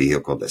Tuesday at a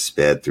vehicle that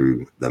sped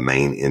through the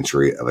main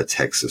entry of a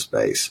Texas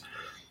base.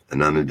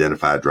 An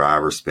unidentified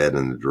driver sped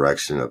in the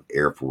direction of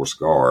Air Force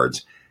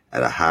guards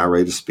at a high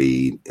rate of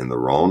speed in the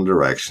wrong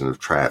direction of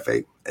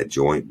traffic at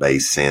Joint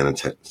Base San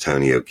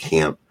Antonio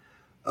Camp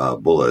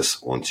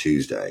Bullis on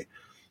Tuesday.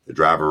 The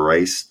driver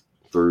raced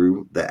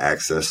through the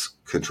access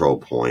control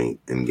point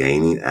and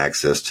gaining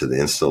access to the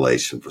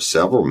installation for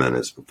several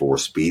minutes before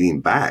speeding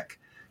back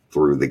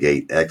through the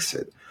gate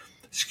exit.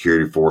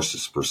 Security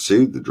forces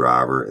pursued the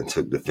driver and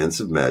took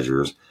defensive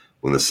measures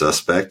when the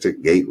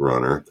suspected gate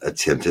runner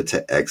attempted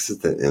to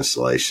exit the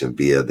installation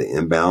via the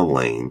inbound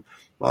lane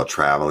while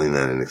traveling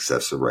at an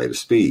excessive rate of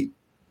speed.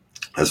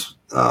 As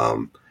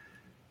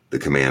the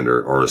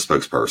commander or the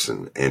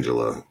spokesperson,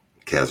 Angela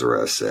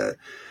Cazares, said,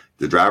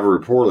 the driver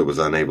reportedly was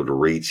unable to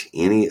reach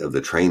any of the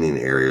training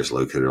areas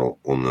located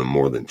on the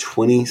more than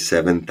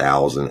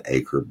 27,000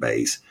 acre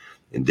base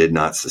and did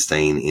not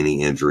sustain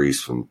any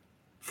injuries from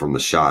the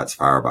shots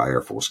fired by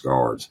Air Force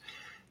guards.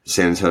 The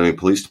San Antonio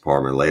Police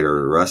Department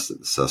later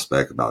arrested the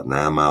suspect about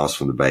 9 miles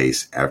from the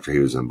base after he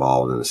was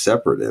involved in a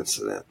separate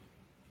incident.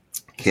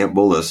 Camp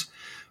Bullis,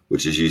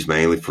 which is used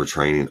mainly for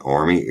training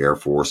Army, Air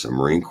Force, and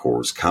Marine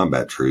Corps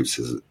combat troops,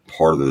 is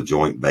part of the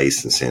Joint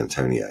Base in San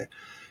Antonio.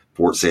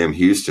 Fort Sam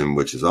Houston,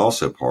 which is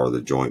also part of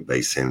the Joint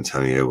Base San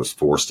Antonio, was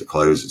forced to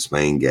close its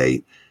main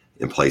gate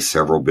and place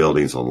several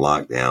buildings on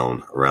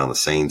lockdown around the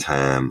same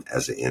time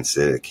as the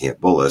incident at Camp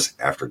Bullis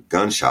after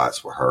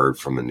gunshots were heard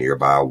from a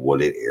nearby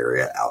wooded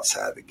area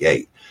outside the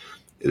gate.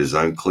 It is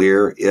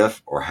unclear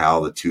if or how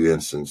the two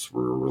incidents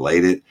were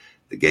related.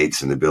 The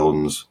gates in the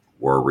buildings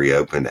were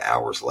reopened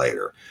hours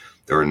later.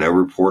 There were no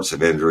reports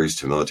of injuries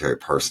to military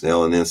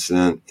personnel in the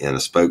incident, and a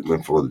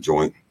spokesman for the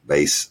Joint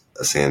Base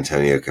of San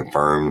Antonio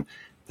confirmed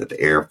that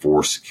the Air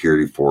Force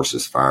security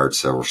forces fired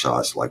several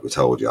shots, like we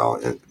told y'all,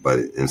 but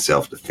in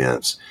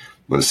self-defense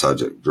when the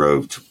subject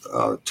drove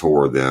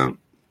toward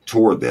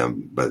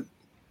them, but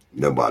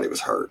nobody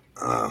was hurt.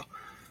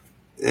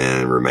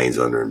 And remains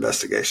under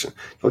investigation.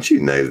 Don't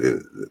you know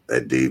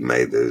that dude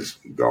made those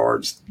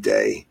guards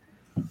day?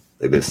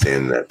 They've been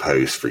standing that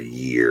post for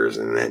years,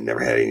 and they never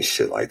had any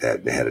shit like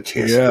that. They had a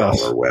chance to draw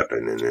their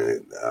weapon, and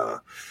then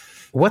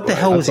what the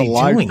hell was he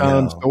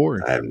doing?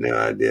 Story. I have no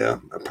idea.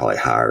 I probably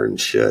hired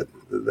and shit.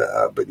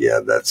 But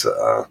yeah, that's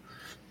I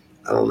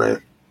don't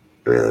know.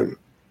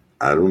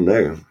 I don't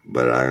know,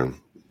 but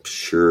I'm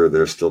sure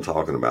they're still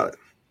talking about it.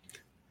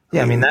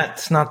 Yeah, I mean,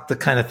 that's not the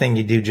kind of thing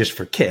you do just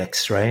for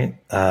kicks, right?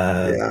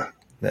 A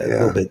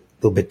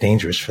little bit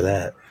dangerous for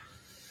that.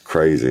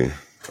 Crazy.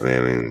 I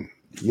mean,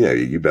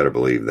 you better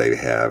believe they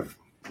have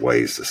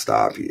ways to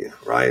stop you,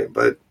 right?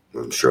 But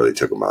I'm sure they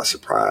took them by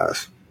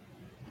surprise.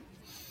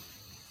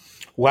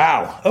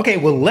 Wow. Okay,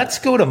 well, let's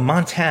go to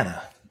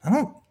Montana.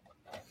 I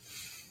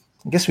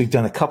guess we've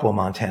done a couple of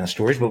Montana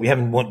stories, but we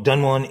haven't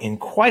done one in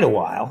quite a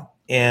while.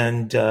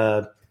 And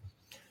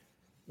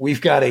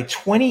we've got a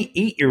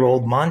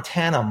 28-year-old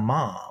Montana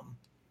mom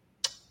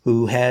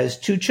who has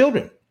two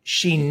children.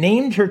 She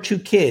named her two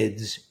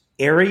kids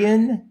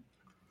Arian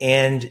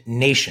and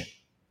Nation,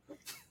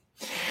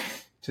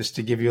 just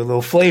to give you a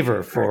little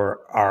flavor for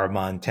our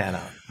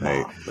Montana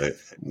mom. Hey,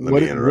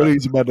 what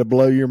is about to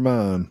blow your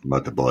mind?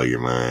 About to blow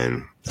your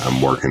mind.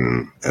 I'm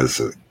working as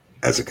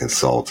a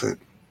consultant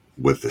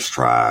with this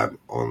tribe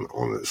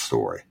on this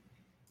story.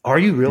 Are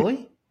you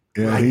really?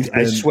 Yeah,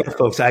 I swear,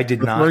 folks, I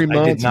did not. 3 months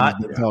I did not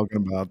he's been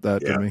talking about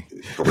that to me.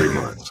 3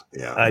 months.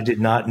 Yeah, I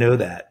did not know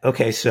that.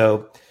 Okay,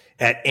 so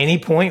at any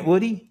point,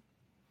 Woody,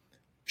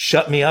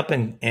 shut me up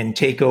and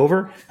take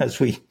over as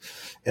we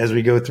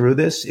go through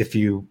this, if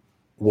you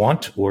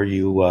want or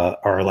you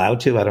are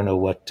allowed to. I don't know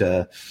what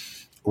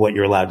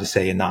you're allowed to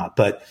say and not,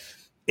 but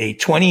a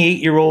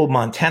 28-year-old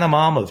Montana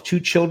mom of two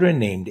children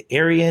named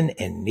Arian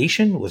and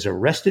Nation was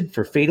arrested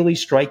for fatally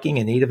striking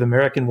a Native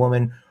American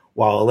woman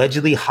while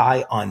allegedly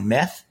high on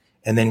meth,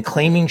 and then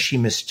claiming she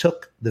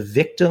mistook the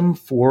victim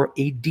for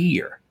a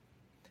deer.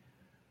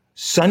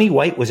 Sonny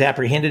White was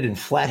apprehended in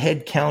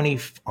Flathead County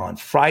on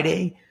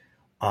Friday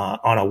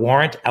on a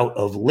warrant out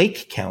of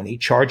Lake County,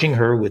 charging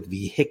her with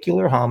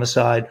vehicular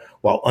homicide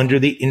while under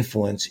the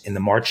influence in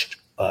the March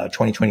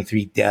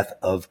 2023 death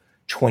of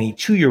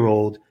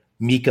 22-year-old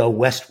Mika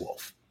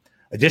Westwolf.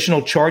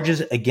 Additional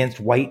charges against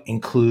White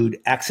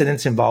include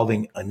accidents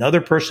involving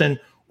another person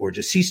or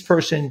deceased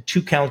person,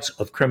 2 counts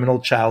of criminal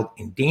child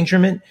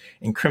endangerment,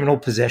 and criminal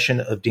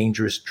possession of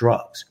dangerous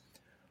drugs.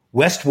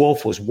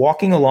 Westwolf was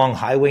walking along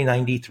Highway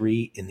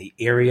 93 in the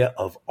area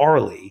of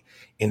Arley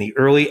in the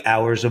early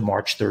hours of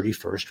March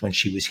 31st when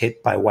she was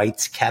hit by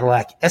White's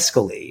Cadillac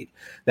Escalade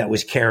that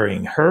was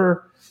carrying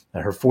her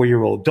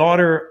 4-year-old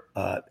daughter,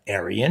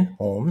 Arian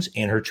Holmes,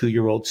 and her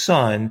 2-year-old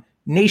son,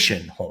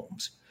 Nation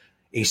Holmes.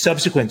 A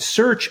subsequent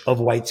search of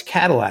White's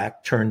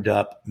Cadillac turned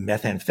up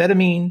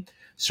methamphetamine,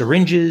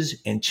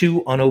 syringes, and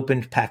 2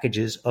 unopened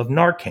packages of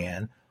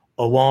Narcan,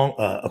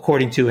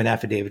 according to an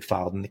affidavit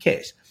filed in the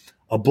case.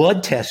 A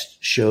blood test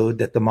showed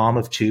that the mom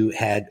of 2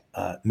 had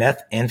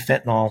meth and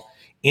fentanyl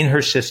in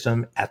her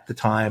system at the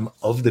time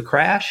of the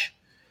crash.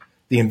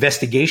 The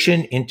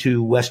investigation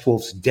into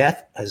Westwolf's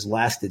death has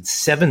lasted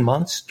 7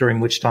 months, during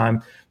which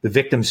time the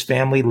victim's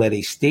family led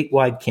a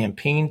statewide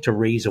campaign to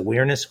raise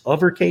awareness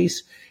of her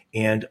case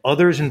and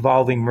others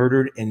involving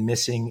murdered and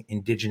missing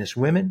Indigenous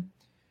women.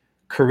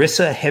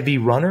 Carissa Heavy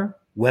Runner,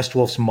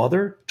 Westwolf's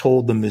mother,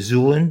 told the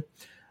Missoulian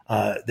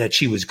that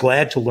she was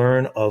glad to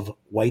learn of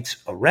White's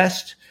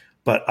arrest,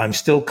 but I'm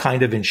still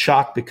kind of in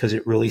shock because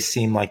it really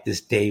seemed like this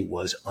day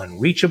was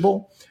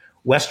unreachable.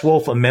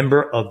 Westwolf, a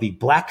member of the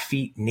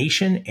Blackfeet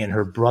Nation, and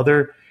her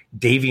brother,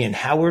 Davian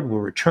Howard,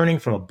 were returning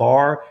from a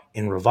bar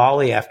in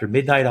Raleigh after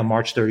midnight on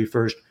March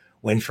 31st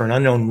when, for an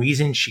unknown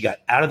reason, she got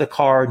out of the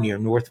car near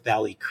North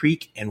Valley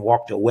Creek and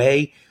walked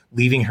away,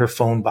 leaving her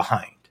phone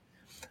behind.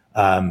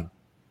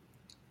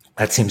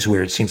 That seems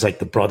weird. It seems like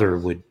the brother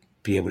would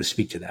be able to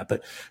speak to that.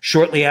 But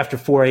shortly after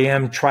 4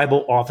 a.m.,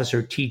 tribal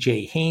officer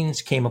T.J.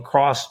 Haynes came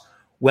across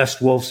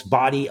Westwolf's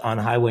body on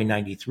Highway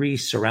 93,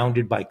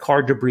 surrounded by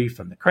car debris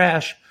from the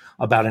crash.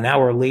 About an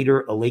hour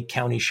later, a Lake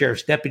County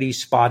Sheriff's deputy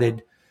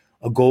spotted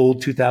a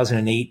gold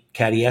 2008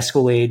 Caddy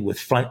Escalade with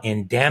front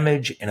end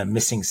damage and a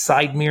missing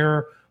side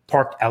mirror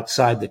parked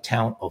outside the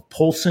town of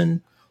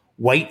Polson.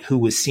 White, who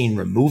was seen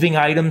removing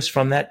items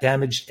from that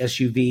damaged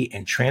SUV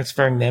and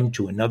transferring them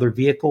to another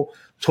vehicle,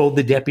 told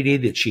the deputy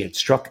that she had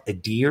struck a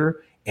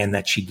deer and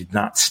that she did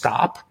not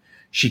stop.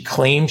 She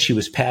claimed she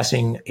was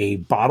passing a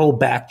bottle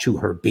back to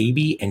her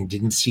baby and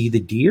didn't see the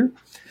deer.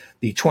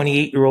 The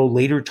 28-year-old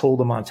later told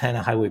a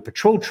Montana Highway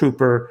Patrol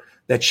trooper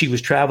that she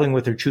was traveling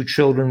with her 2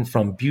 children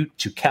from Butte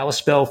to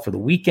Kalispell for the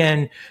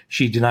weekend.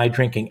 She denied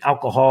drinking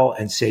alcohol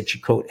and said she,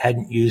 quote,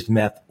 hadn't used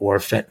meth or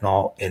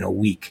fentanyl in a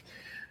week.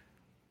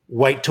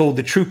 White told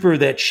the trooper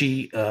that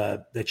she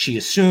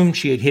assumed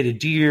she had hit a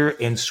deer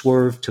and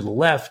swerved to the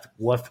left.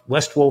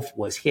 Westwolf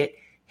was hit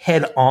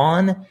head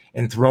on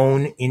and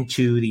thrown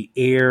into the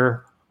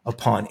air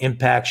upon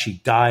impact.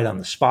 She died on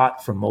the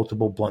spot from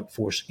multiple blunt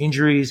force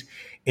injuries.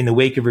 In the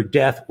wake of her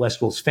death,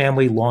 Westwolf's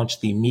family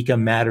launched the Mika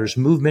Matters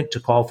movement to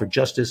call for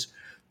justice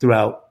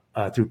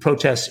through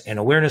protests and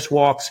awareness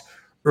walks.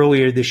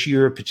 Earlier this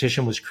year, a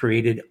petition was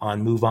created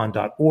on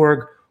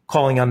MoveOn.org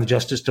calling on the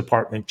Justice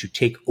Department to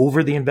take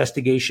over the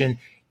investigation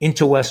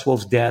into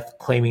Westwolf's death,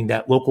 claiming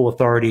that local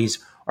authorities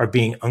are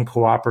being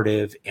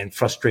uncooperative and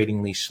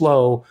frustratingly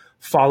slow.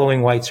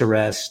 Following White's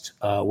arrest,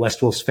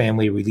 Westwolf's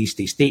family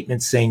released a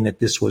statement saying that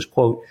this was,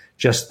 quote,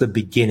 just the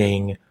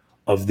beginning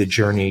of the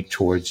journey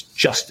towards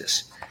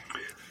justice.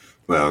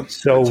 Well,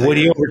 so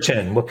Woody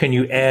Overton, what can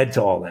you add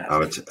to all that?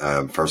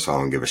 First of all, I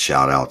want to give a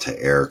shout out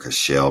to Erica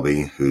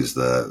Shelby, who's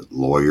the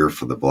lawyer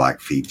for the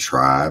Blackfeet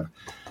tribe.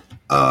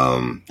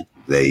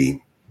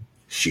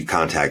 She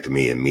contacted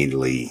me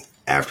immediately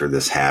after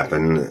this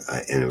happened,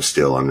 and it was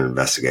still under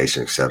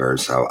investigation, et cetera.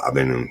 So I've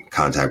been in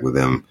contact with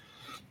them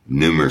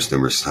numerous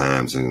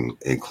times, and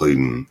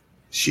including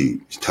she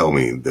told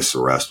me this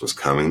arrest was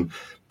coming.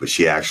 But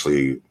she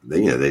actually,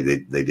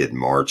 they did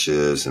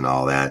marches and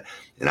all that,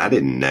 and I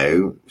didn't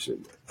know.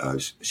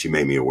 She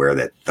made me aware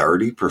that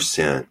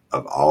 30%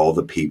 of all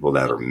the people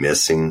that are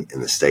missing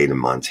in the state of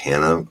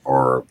Montana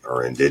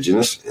are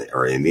indigenous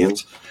or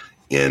Indians,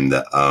 and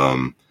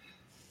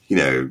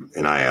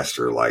and I asked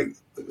her, like,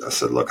 I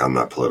said, look, I'm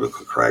not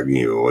politically correct.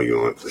 You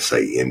want to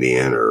say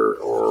Indian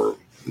or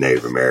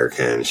Native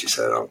American? She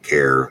said, I don't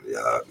care.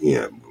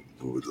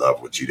 We would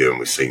love what you do, and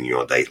we've seen you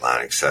on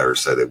Dateline, et cetera.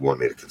 So they want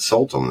me to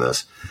consult on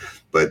this.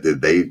 But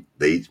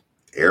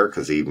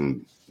Erica's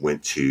even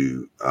went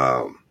to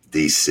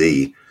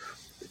D.C.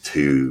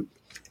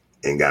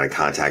 and got in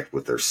contact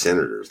with their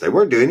senators. They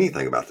weren't doing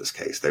anything about this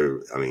case.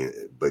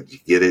 But you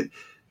get it,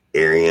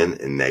 Aryan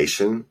and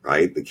Nation,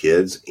 right? The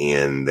kids,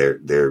 and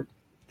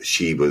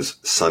she was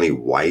Sunny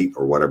White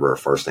or whatever her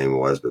first name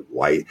was, but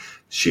White.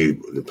 She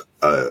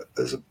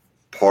is a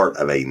part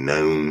of a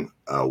known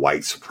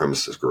white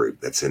supremacist group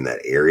that's in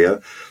that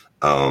area.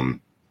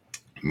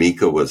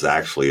 Mika was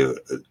actually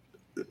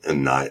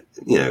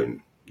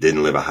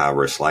didn't live a high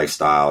risk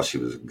lifestyle. She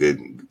was a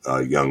good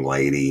young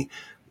lady,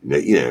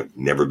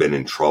 never been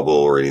in trouble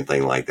or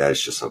anything like that.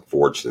 It's just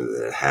unfortunate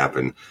that it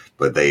happened.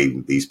 But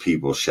these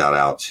people, shout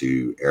out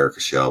to Erica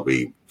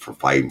Shelby for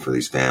fighting for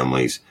these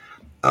families.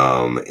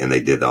 And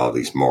they did all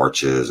these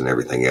marches and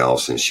everything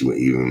else. And she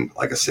even,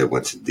 like I said,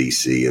 went to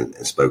DC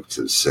and spoke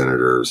to the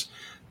senators.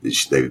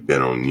 They've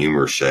been on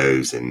numerous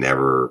shows and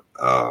never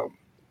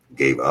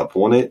gave up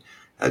on it.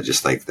 I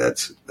just think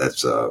that's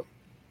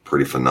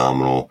pretty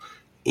phenomenal.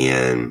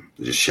 And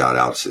just shout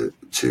out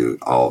to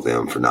all of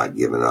them for not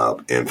giving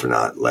up and for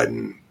not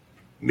letting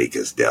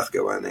Mika's death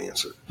go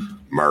unanswered.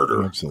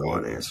 Murder go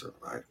unanswered,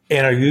 right?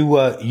 And are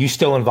you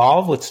still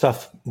involved with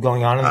stuff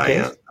going on in the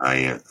case?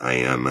 I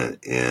am,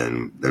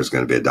 and there's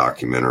going to be a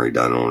documentary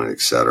done on it,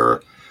 et cetera.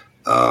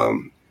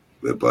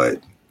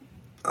 But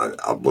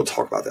we'll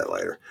talk about that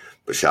later.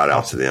 But shout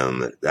out to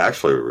them. They're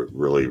actually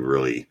really,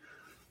 really,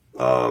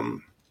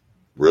 really,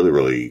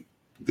 really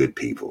good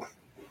people.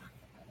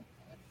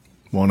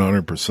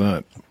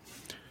 100%.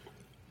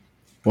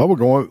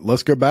 Well,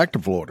 let's go back to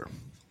Florida.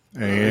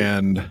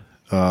 And,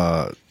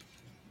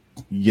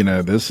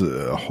 this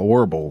is a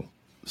horrible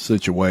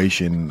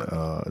situation.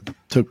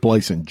 Took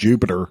place in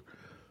Jupiter,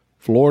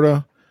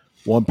 Florida.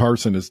 One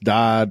person has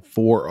died.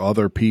 4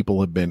 other people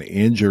have been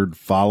injured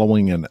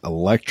following an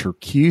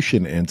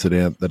electrocution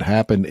incident that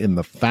happened in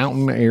the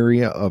fountain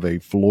area of a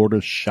Florida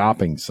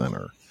shopping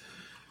center.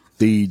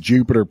 The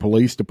Jupiter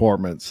Police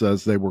Department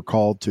says they were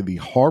called to the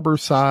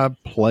Harborside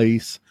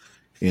Place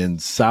in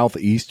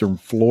southeastern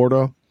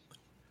Florida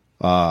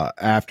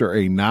after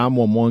a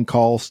 911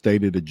 call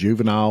stated a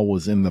juvenile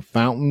was in the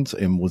fountains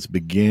and was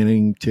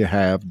beginning to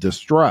have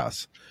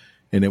distress.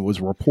 And it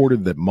was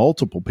reported that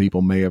multiple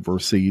people may have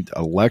received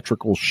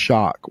electrical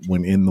shock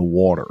when in the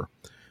water.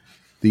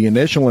 The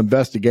initial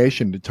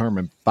investigation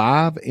determined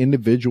 5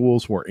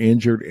 individuals were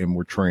injured and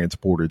were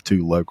transported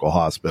to local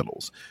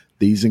hospitals.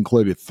 These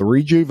included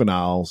 3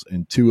 juveniles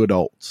and 2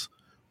 adults.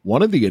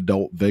 One of the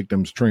adult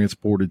victims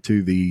transported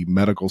to the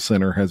medical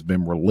center has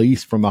been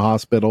released from the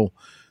hospital.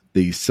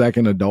 The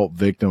second adult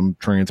victim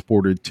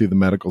transported to the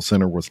medical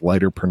center was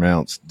later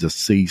pronounced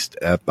deceased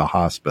at the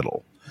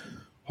hospital.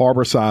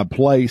 Harborside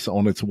Place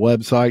on its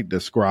website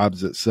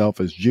describes itself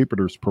as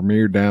Jupiter's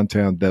premier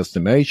downtown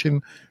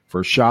destination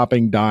for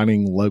shopping,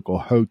 dining, local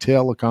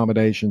hotel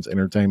accommodations,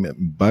 entertainment,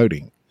 and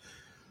boating.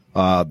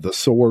 The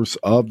source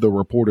of the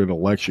reported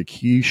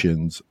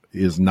electrocutions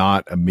is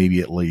not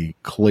immediately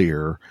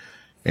clear,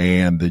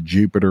 and the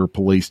Jupiter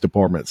Police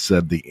Department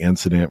said the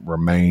incident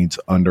remains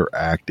under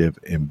active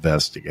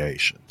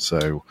investigation.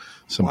 So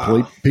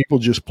some people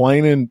just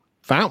plain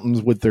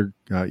fountains with their,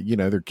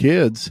 their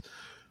kids,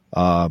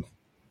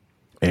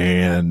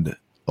 and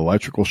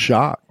electrical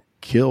shock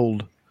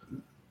killed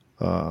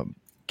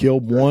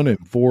one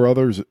and 4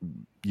 others,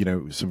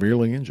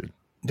 severely injured.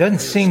 Doesn't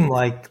seem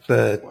like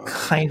the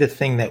kind of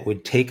thing that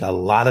would take a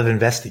lot of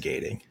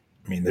investigating.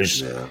 I mean,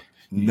 there's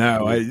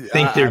no. I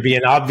think there'd be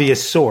an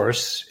obvious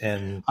source,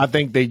 and I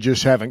think they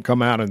just haven't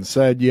come out and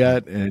said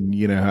yet. And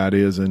you know how it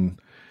is in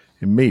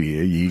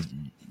media.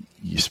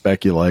 You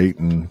speculate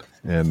and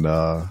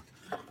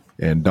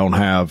don't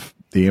have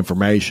the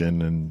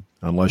information, and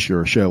unless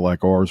you're a show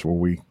like ours where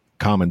we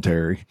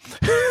commentary.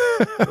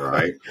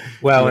 Right.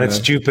 Well, and it's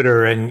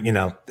Jupiter,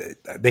 and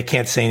they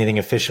can't say anything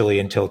officially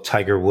until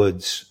Tiger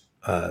Woods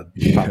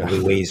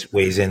probably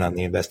weighs in on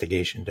the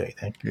investigation. Do you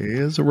think he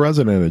is a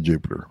resident of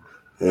Jupiter?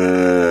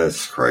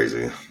 It's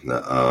crazy.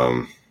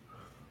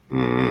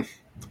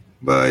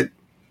 But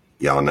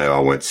y'all know I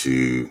went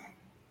to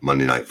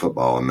Monday Night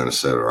Football in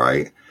Minnesota,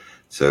 right?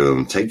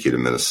 So take you to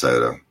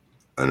Minnesota,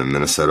 and a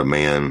Minnesota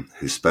man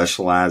who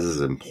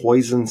specializes in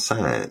poison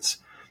science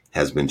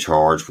has been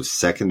charged with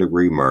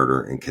second-degree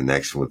murder in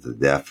connection with the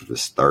death of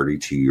his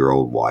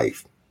 32-year-old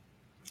wife.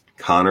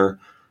 Connor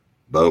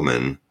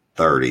Bowman,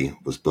 30,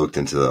 was booked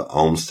into the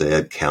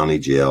Olmsted County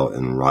Jail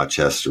in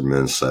Rochester,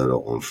 Minnesota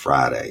on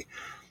Friday.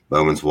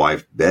 Bowman's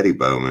wife, Betty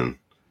Bowman,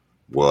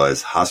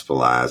 was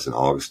hospitalized in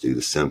August due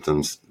to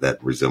symptoms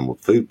that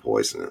resembled food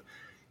poisoning.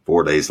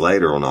 4 days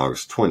later, on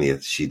August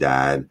 20th, she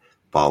died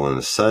following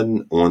a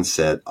sudden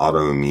onset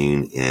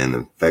autoimmune and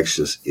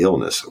infectious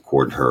illness,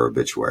 according to her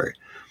obituary.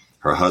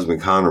 Her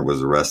husband, Connor,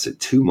 was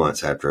arrested 2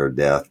 months after her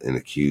death and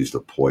accused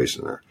of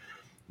poisoning her.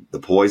 The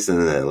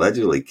poison that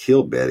allegedly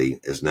killed Betty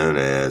is known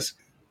as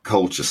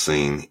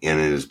colchicine,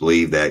 and it is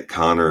believed that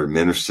Connor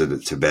administered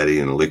it to Betty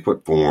in a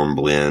liquid form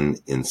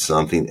blend in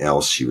something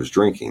else she was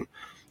drinking.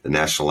 The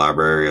National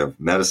Library of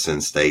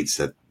Medicine states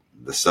that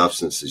the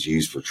substance is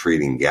used for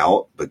treating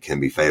gout, but can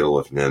be fatal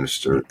if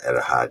administered at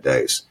a high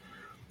dose.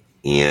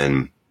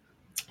 And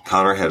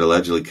Connor had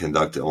allegedly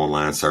conducted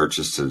online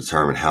searches to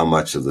determine how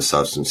much of the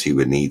substance he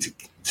would need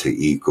to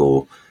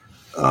equal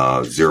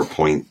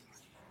 0.0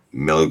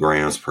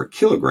 milligrams per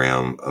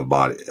kilogram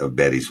of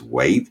Betty's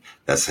weight.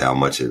 That's how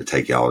much it would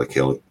take y'all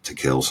to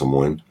kill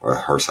someone or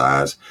her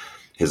size.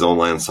 His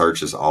online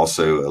searches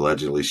also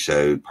allegedly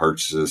showed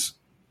purchase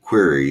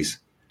queries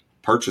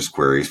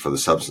for the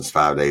substance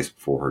 5 days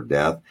before her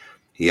death.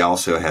 He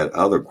also had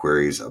other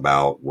queries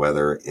about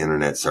whether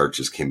internet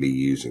searches can be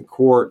used in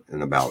court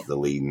and about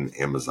deleting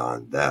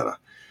Amazon data.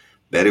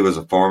 Betty was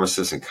a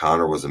pharmacist and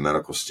Connor was a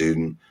medical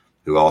student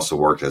who also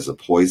worked as a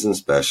poison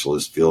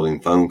specialist fielding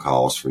phone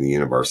calls from the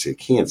University of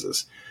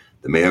Kansas.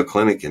 The Mayo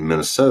Clinic in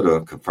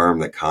Minnesota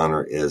confirmed that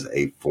Connor is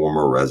a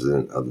former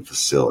resident of the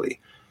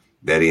facility.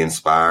 Betty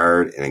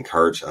inspired and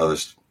encouraged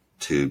others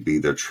to be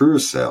their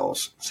truest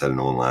selves, said an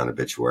online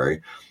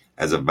obituary.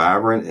 As a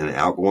vibrant and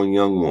outgoing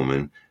young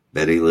woman,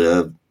 Betty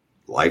lived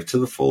life to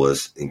the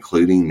fullest,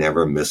 including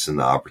never missing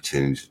the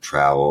opportunity to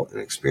travel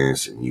and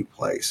experience a new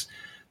place.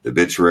 The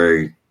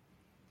obituary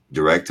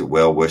directed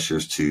well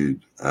wishers to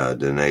a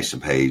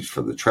donation page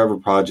for the Trevor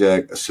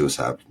Project, a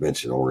suicide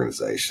prevention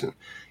organization.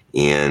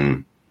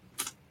 And,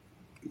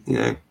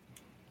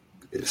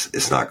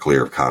 it's not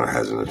clear if Connor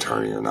has an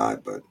attorney or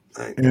not, but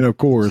and of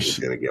course he's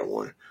going to get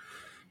one.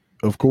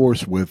 Of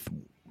course, with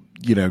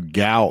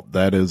gout,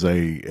 that is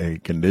a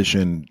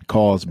condition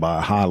caused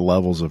by high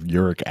levels of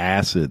uric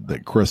acid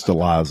that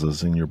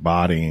crystallizes in your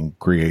body and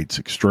creates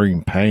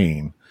extreme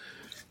pain.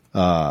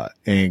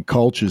 And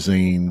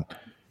colchicine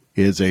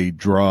is a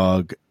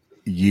drug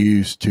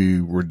used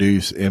to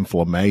reduce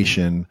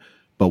inflammation,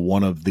 but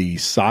one of the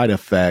side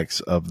effects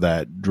of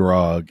that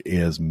drug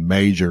is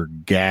major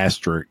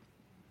gastric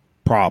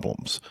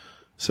problems.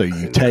 So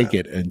you take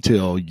it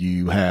until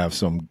you have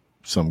some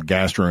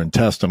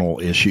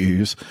gastrointestinal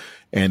issues,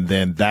 and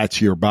then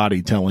that's your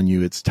body telling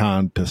you it's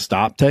time to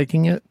stop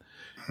taking it.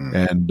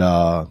 And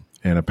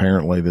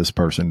apparently this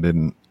person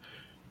didn't,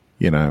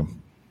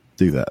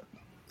 do that.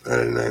 I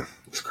didn't know.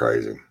 It's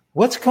crazy.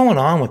 What's going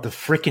on with the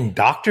freaking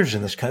doctors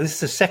in this country? This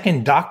is the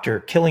second doctor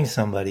killing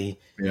somebody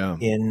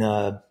in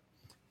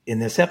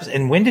this episode.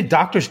 And when did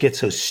doctors get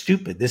so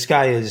stupid? This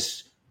guy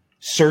is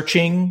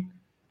searching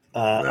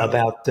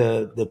about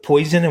the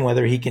poison and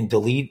whether he can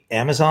delete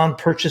Amazon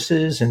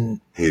purchases. And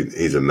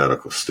he's a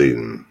medical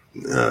student,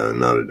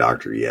 not a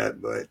doctor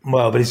yet, but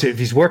if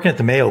he's working at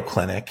the Mayo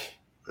Clinic,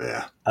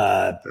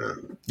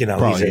 probably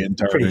he's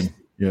interning.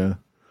 Yeah.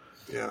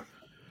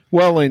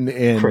 Well,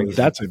 and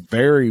that's a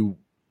very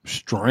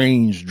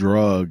strange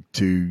drug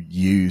to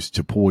use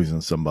to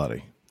poison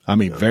somebody. I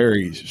mean,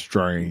 very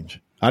strange.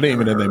 I didn't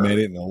even know they made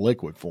it in a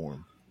liquid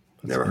form.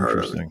 That's never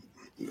heard of it.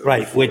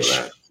 Right, which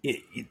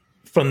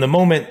from the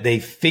moment they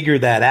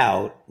figured that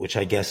out, which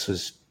I guess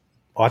was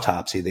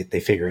autopsy, they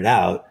figure it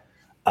out,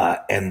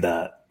 and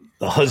the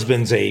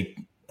husband's a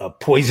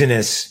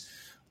poisonous,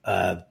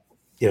 an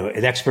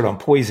expert on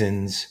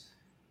poisons.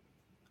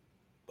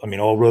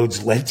 all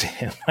roads led to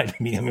him.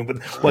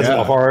 It wasn't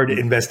a hard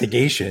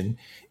investigation,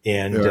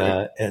 and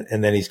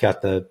then he's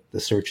got the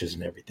searches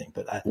and everything.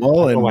 But I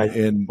don't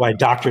know why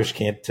doctors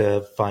can't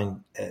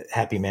find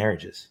happy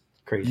marriages.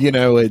 Crazy.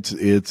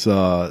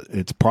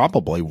 It's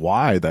probably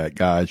why that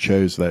guy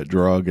chose that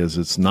drug, is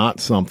it's not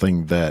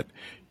something that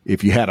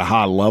if you had a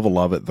high level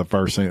of it, the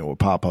first thing that would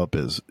pop up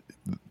is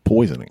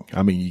poisoning.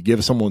 I mean, you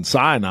give someone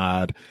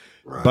cyanide,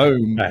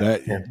 boom,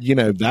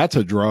 that's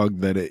a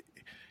drug that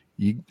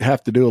you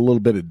have to do a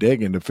little bit of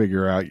digging to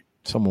figure out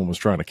someone was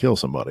trying to kill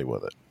somebody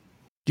with it.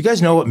 Do you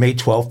guys know what May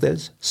 12th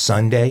is?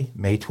 Sunday,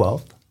 May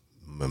 12th?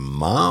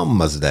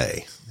 Mama's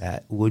Day.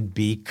 That would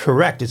be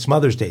correct. It's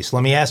Mother's Day. So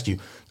let me ask you,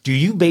 do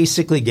you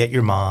basically get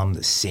your mom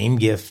the same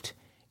gift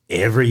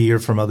every year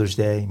for Mother's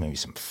Day? Maybe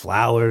some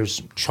flowers,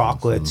 some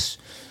chocolates,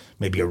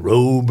 maybe a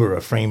robe or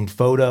a framed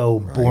photo,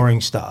 boring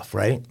stuff,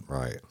 right?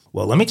 Right.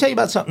 Well, let me tell you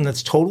about something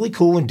that's totally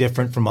cool and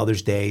different for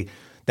Mother's Day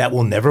that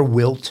will never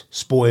wilt,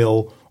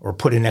 spoil, or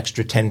put an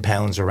extra 10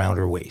 pounds around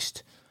her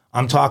waist.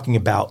 I'm talking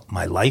about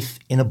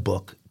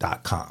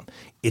mylifeinabook.com.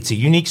 It's a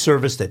unique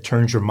service that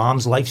turns your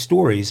mom's life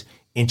stories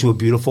into a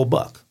beautiful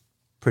book.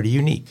 Pretty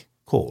unique.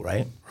 Cool,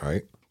 right?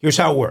 Right. Here's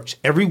how it works.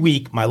 Every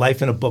week,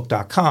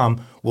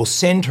 mylifeinabook.com will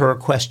send her a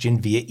question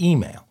via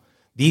email.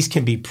 These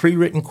can be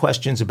pre-written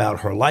questions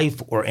about her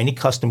life or any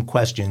custom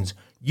questions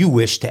you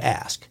wish to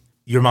ask.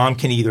 Your mom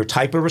can either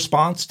type a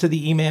response to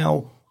the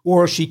email,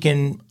 or she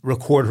can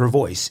record her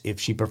voice if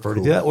she prefers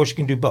to do that, or she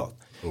can do both.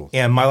 Cool.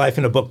 And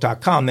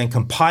mylifeinabook.com then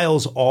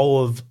compiles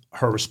all of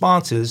her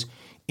responses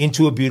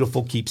into a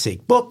beautiful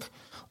keepsake book,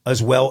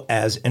 as well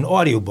as an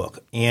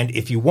audiobook. And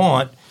if you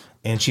want,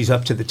 and she's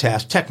up to the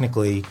task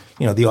technically,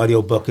 the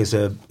audiobook is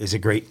a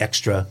great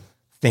extra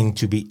thing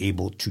to be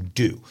able to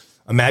do.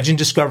 Imagine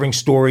discovering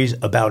stories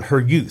about her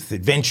youth,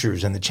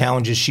 adventures, and the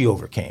challenges she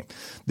overcame.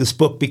 This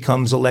book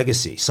becomes a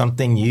legacy,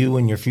 something you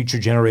and your future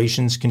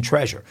generations can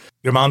treasure.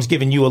 Your mom's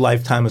given you a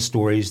lifetime of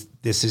stories.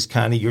 This is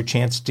kind of your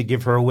chance to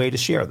give her a way to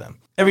share them.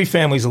 Every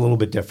family's a little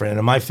bit different, and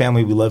in my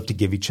family, we love to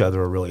give each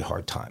other a really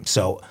hard time.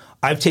 So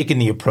I've taken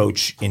the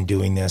approach in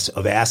doing this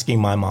of asking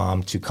my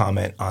mom to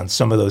comment on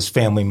some of those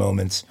family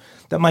moments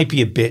that might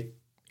be a bit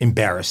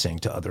embarrassing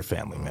to other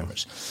family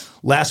members.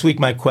 Last week,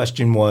 my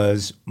question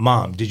was,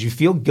 Mom, did you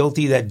feel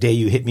guilty that day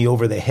you hit me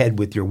over the head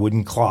with your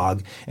wooden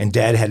clog and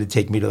Dad had to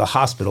take me to the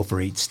hospital for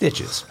 8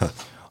 stitches?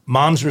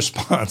 Mom's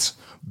response,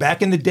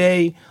 back in the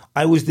day,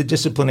 I was the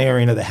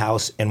disciplinarian of the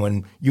house, and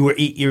when you were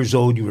 8 years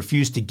old, you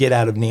refused to get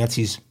out of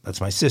Nancy's,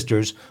 that's my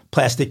sister's,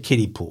 plastic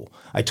kiddie pool.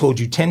 I told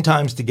you 10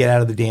 times to get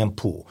out of the damn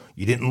pool.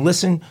 You didn't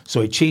listen,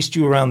 so I chased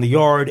you around the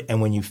yard, and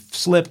when you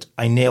slipped,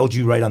 I nailed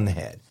you right on the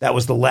head. That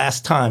was the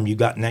last time you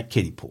got in that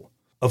kiddie pool.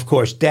 Of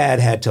course, Dad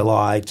had to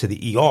lie to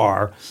the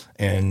ER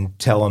and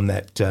tell him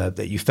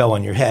that you fell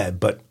on your head,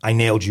 but I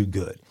nailed you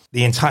good.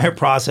 The entire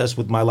process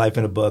with My Life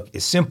in a Book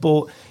is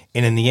simple,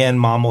 and in the end,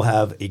 Mom will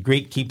have a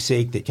great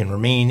keepsake that can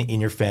remain in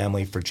your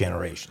family for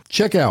generations.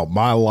 Check out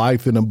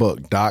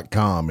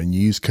mylifeinabook.com and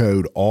use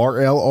code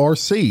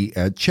RLRC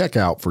at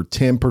checkout for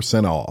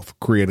 10% off.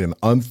 Create an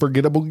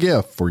unforgettable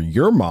gift for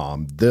your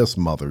mom this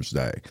Mother's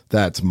Day.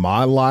 That's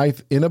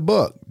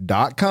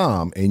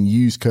mylifeinabook.com and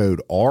use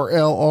code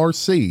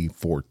RLRC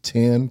for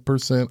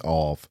 10%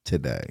 off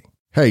today.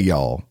 Hey,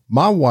 y'all.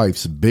 My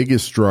wife's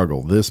biggest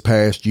struggle this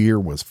past year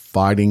was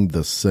fighting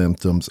the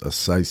symptoms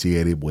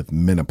associated with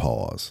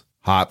menopause.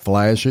 Hot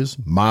flashes,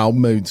 mild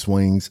mood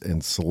swings,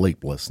 and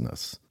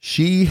sleeplessness.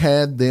 She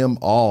had them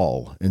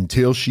all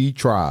until she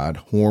tried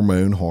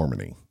Hormone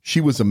Harmony. She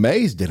was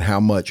amazed at how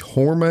much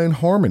Hormone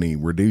Harmony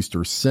reduced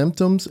her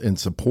symptoms and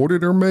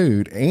supported her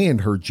mood and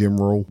her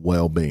general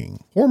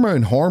well-being.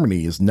 Hormone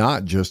Harmony is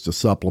not just a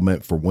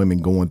supplement for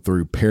women going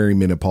through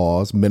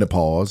perimenopause,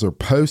 menopause, or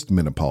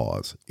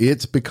postmenopause.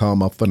 It's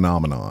become a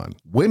phenomenon.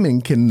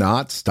 Women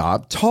cannot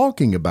stop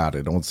talking about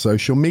it on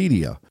social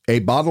media. A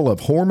bottle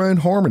of Hormone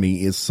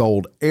Harmony is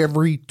sold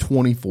every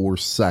 24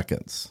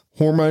 seconds.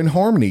 Hormone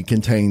Harmony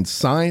contains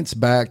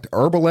science-backed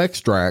herbal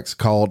extracts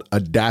called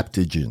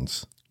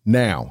adaptogens.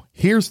 Now,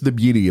 here's the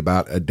beauty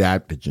about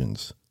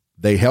adaptogens.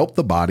 They help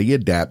the body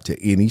adapt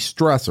to any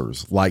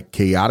stressors, like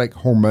chaotic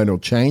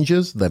hormonal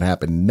changes that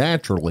happen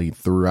naturally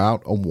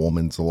throughout a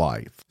woman's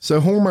life. So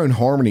Hormone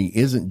Harmony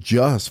isn't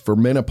just for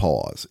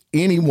menopause.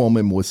 Any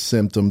woman with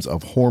symptoms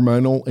of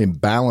hormonal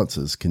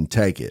imbalances can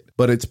take it,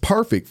 but it's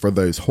perfect for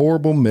those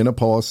horrible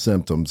menopause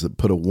symptoms that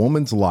put a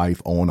woman's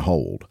life on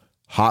hold.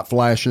 Hot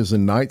flashes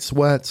and night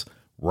sweats,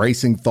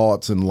 racing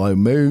thoughts and low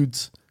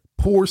moods,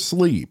 poor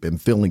sleep and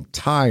feeling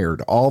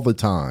tired all the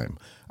time,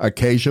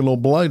 occasional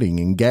bloating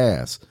and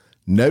gas,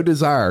 no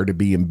desire to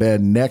be in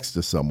bed next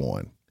to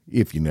someone,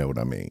 if you know what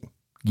I mean.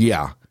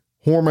 Yeah,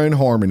 Hormone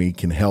Harmony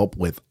can help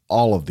with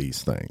all of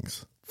these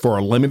things. For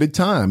a limited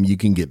time, you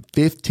can get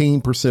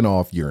 15%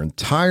 off your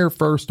entire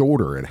first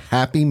order at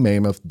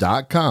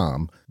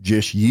happymammoth.com.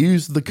 Just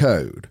use the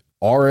code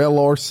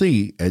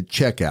RLRC at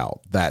checkout.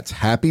 That's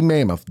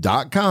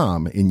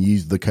happymammoth.com and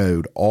use the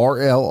code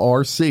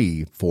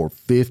RLRC for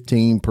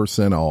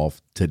 15%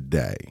 off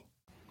today.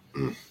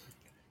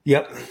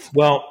 Yep.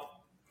 Well,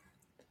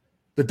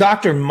 The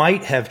doctor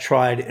might have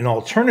tried an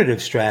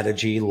alternative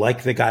strategy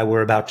like the guy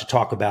we're about to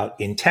talk about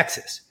in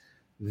Texas.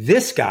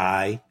 This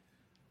guy,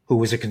 who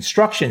was a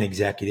construction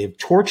executive,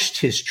 torched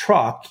his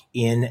truck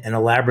in an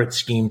elaborate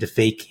scheme to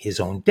fake his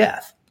own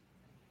death.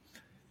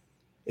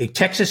 A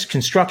Texas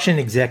construction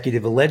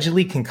executive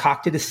allegedly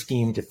concocted a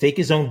scheme to fake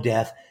his own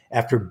death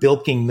after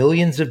bilking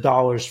millions of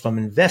dollars from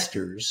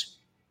investors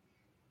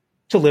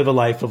to live a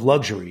life of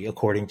luxury,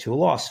 according to a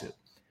lawsuit.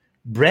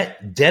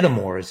 Brett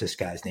Dedamore is this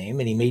guy's name,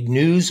 and he made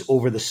news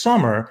over the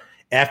summer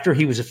after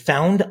he was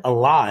found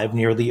alive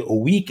nearly a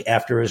week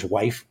after his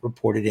wife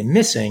reported him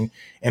missing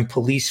and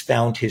police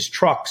found his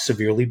truck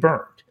severely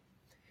burned.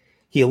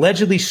 He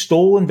allegedly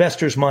stole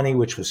investors' money,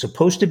 which was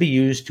supposed to be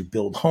used to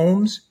build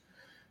homes.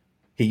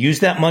 He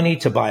used that money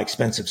to buy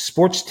expensive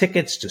sports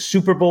tickets to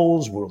Super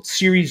Bowls, World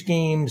Series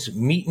games,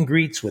 meet and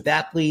greets with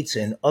athletes,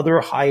 and other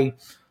high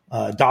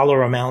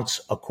dollar amounts,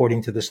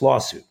 according to this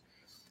lawsuit.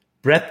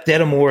 Brett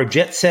Dedamore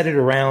jet-setted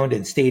around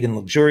and stayed in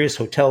luxurious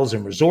hotels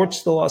and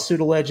resorts, the lawsuit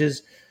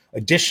alleges.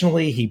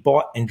 Additionally, he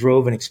bought and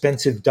drove an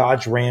expensive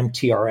Dodge Ram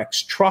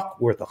TRX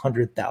truck worth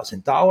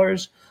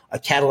 $100,000, a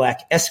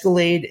Cadillac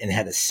Escalade, and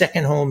had a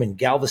second home in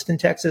Galveston,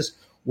 Texas,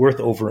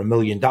 worth over $1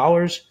 million.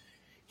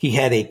 He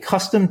had a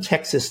custom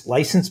Texas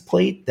license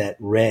plate that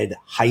read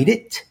Hide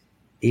It,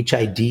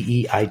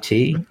 Hideit.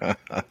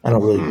 I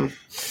don't really.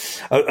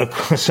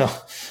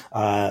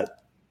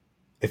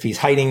 If he's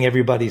hiding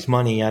everybody's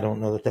money, I don't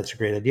know that that's a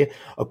great idea.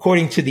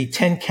 According to the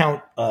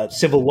 10-count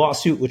civil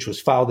lawsuit, which was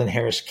filed in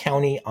Harris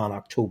County on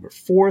October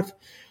 4th,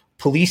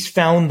 police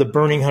found the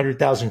burning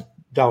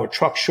 $100,000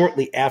 truck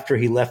shortly after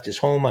he left his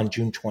home on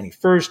June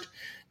 21st.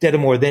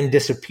 Dedamore then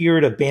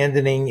disappeared,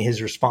 abandoning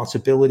his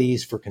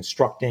responsibilities for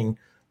constructing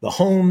the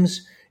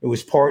homes. It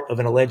was part of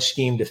an alleged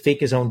scheme to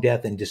fake his own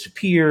death and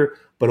disappear,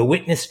 but a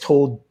witness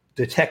told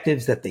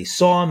detectives that they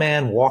saw a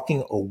man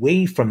walking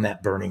away from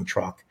that burning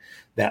truck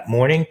that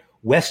morning.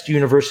 West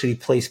University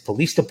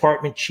Police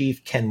Department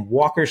Chief Ken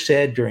Walker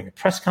said during a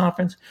press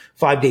conference.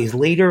 5 days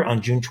later,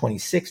 on June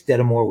 26,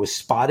 Dedamore was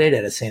spotted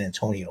at a San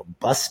Antonio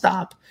bus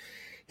stop.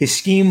 His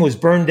scheme was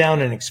burned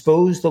down and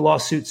exposed, the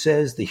lawsuit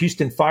says. The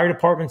Houston Fire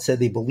Department said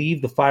they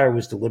believed the fire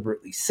was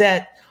deliberately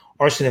set.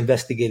 Arson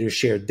investigators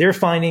shared their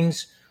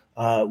findings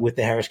with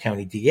the Harris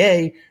County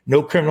DA.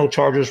 No criminal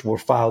charges were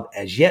filed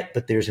as yet,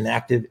 but there's an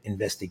active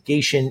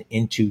investigation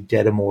into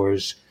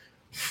Dedamore's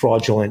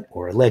fraudulent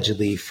or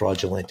allegedly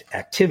fraudulent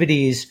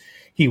activities.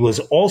 He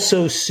was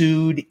also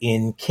sued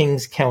in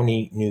Kings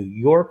County, New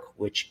York,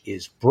 which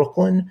is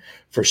Brooklyn,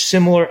 for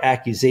similar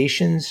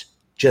accusations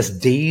just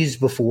days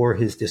before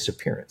his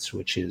disappearance,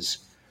 which is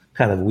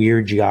kind of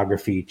weird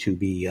geography to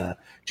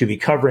be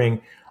covering.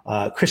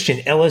 Christian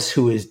Ellis,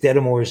 who is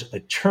Dedamore's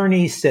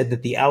attorney, said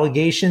that the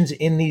allegations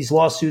in these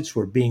lawsuits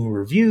were being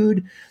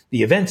reviewed.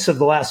 The events of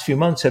the last few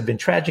months have been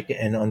tragic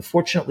and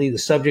unfortunately the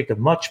subject of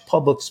much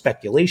public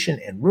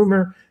speculation and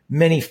rumor.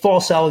 Many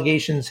false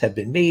allegations have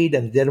been made,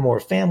 and the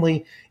Dedamore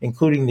family,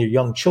 including their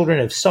young children,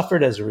 have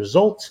suffered as a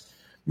result.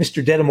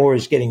 Mr. Dedamore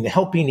is getting the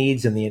help he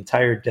needs, and the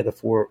entire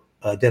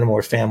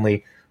Dedamore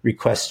family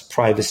requests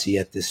privacy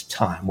at this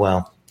time.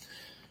 Well,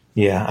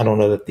 yeah, I don't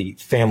know that the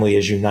family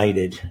is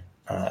united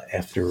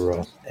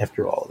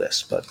after all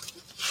this, but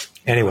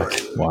anyway.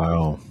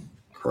 Wow.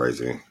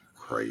 Crazy.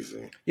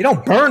 You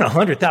don't burn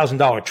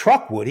 $100,000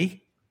 truck,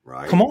 Woody.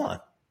 Right. Come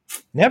on.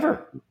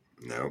 Never.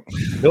 No.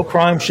 No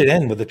crime should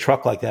end with a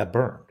truck like that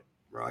burned.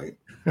 Right.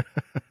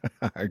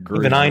 I agree.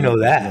 Even I know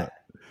that.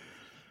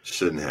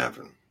 Shouldn't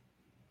happen.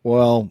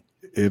 Well,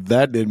 if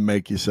that didn't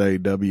make you say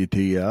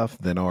WTF,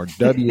 then our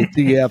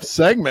WTF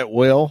segment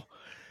will.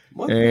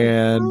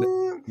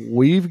 And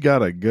we've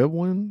got a good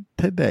one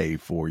today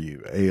for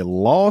you. A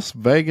Las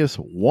Vegas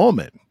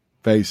woman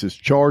faces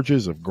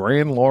charges of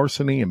grand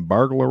larceny and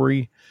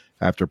burglary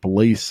after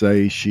police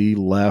say she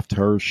left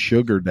her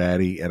sugar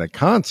daddy at a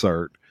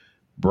concert,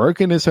 broke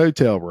in his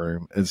hotel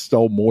room, and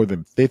stole more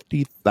than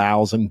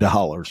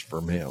 $50,000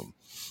 from him.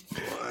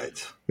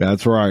 What?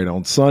 That's right.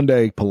 On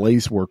Sunday,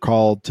 police were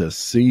called to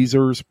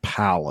Caesar's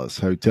Palace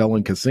Hotel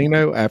and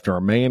Casino after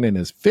a man in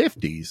his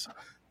 50s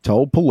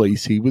told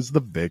police he was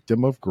the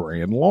victim of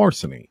grand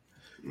larceny.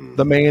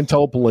 The man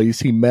told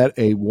police he met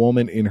a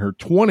woman in her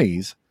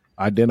 20s,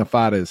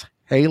 identified as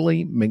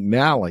Haley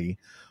McNally,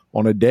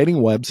 on a dating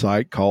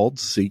website called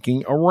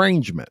Seeking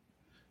Arrangement.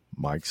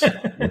 Mike's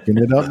looking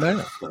it up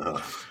now.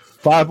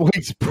 5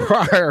 weeks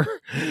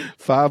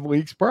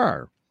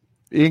prior.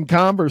 In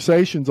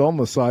conversations on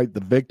the site, the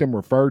victim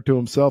referred to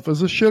himself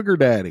as a sugar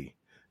daddy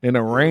and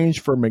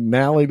arranged for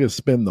McNally to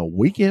spend the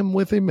weekend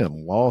with him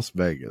in Las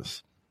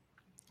Vegas.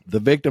 The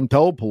victim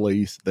told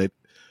police that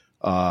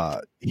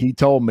he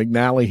told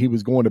McNally he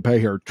was going to pay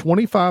her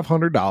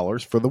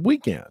 $2,500 for the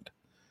weekend.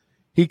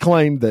 He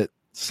claimed that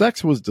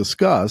sex was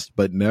discussed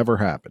but never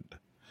happened.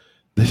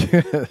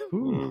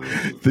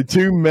 The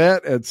two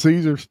met at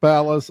Caesar's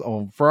Palace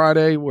on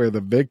Friday, where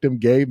the victim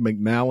gave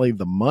McNally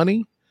the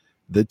money.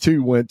 The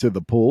two went to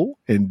the pool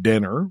and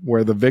dinner,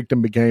 where the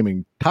victim became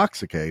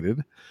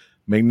intoxicated.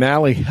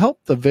 McNally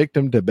helped the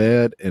victim to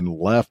bed and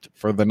left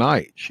for the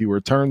night. She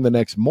returned the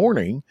next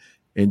morning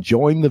and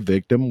joined the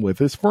victim with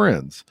his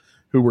friends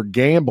who were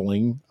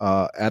gambling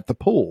at the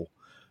pool.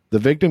 The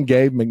victim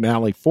gave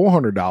McNally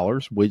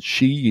 $400, which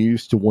she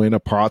used to win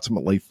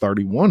approximately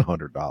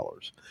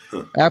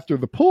 $3,100. After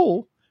the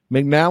pool,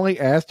 McNally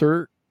asked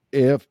her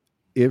if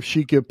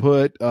she could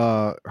put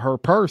her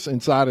purse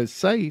inside his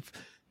safe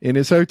in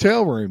his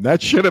hotel room.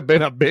 That should have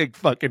been a big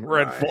fucking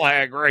red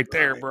flag right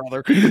there,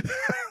 brother.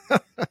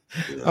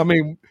 I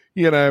mean,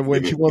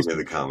 when she wants,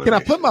 can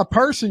I put my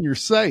purse in your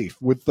safe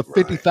with the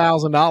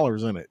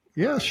 $50,000 in it?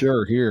 Yeah,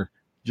 sure. Here,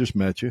 just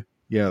met you.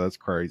 Yeah, that's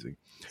crazy.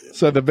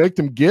 So the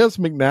victim gives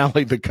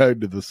McNally the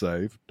code to the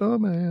safe,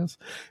 dumbass,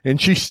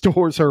 and she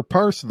stores her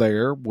purse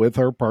there with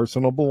her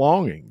personal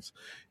belongings,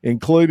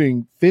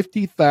 including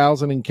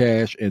 $50,000 in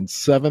cash and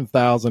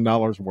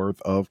 $7,000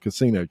 worth of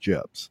casino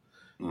chips.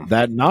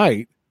 That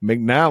night,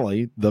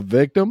 McNally, the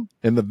victim,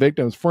 and the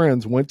victim's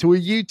friends went to a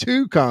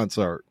U2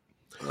 concert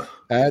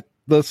at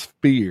the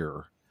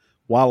Sphere.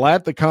 While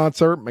at the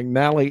concert,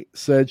 McNally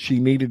said she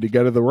needed to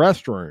go to the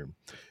restroom.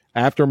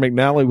 After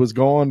McNally was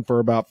gone for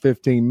about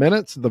 15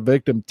 minutes, the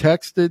victim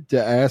texted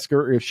to ask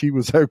her if she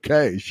was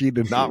okay. She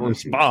did not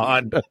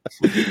respond.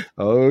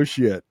 Oh,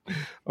 shit.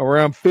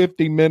 Around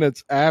 50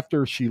 minutes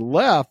after she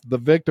left, the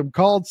victim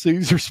called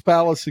Caesar's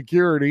Palace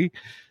security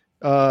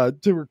to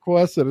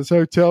request that his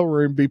hotel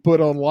room be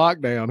put on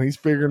lockdown. He's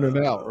figuring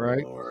it out,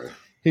 right? Lord.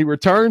 He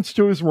returns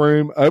to his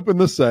room, opened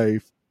the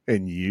safe,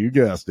 and you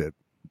guessed it,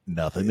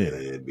 nothing in it.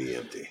 It'd be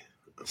empty.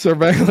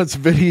 Surveillance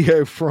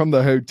video from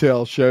the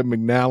hotel showed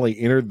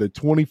McNally entered the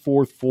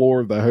 24th floor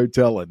of the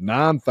hotel at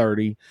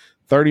 9:30.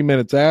 30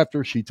 minutes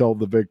after, she told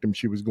the victim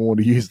she was going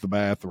to use the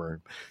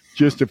bathroom.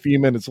 Just a few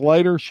minutes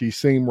later, she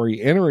seen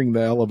re-entering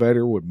the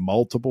elevator with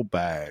multiple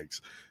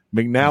bags.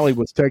 McNally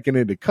was taken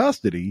into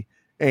custody,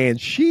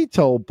 and she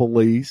told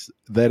police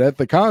that at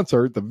the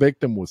concert, the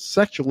victim was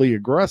sexually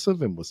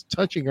aggressive and was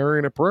touching her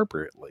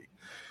inappropriately.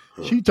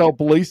 She told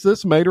police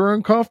this made her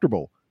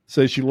uncomfortable.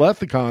 So she left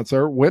the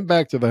concert, went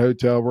back to the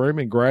hotel room,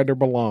 and grabbed her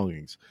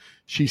belongings.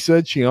 She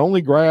said she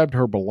only grabbed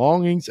her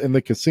belongings and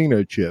the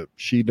casino chip.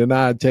 She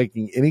denied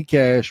taking any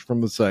cash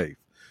from the safe.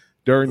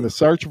 During the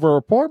search of her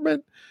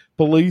apartment,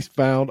 police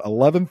found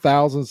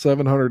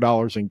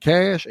 $11,700 in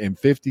cash and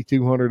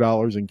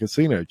 $5,200 in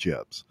casino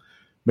chips.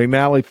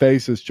 McNally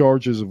faces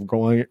charges of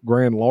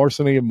grand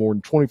larceny of more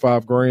than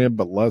 25 grand,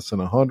 but less than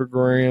 100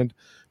 grand.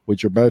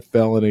 Which are both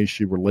felonies.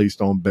 She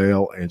released on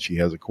bail, and she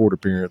has a court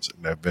appearance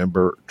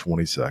November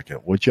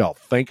 22nd. What y'all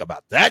think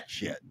about that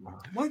shit?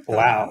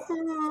 Wow.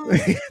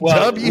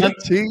 Well,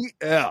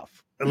 WTF.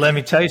 Let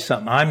me tell you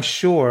something. I'm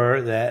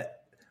sure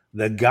that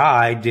the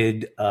guy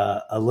did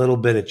a little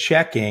bit of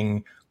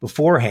checking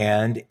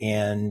beforehand,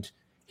 and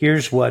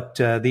here's what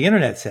the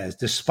internet says.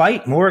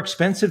 Despite more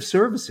expensive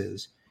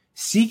services,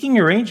 Seeking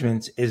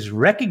Arrangements is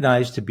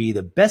recognized to be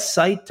the best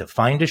site to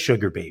find a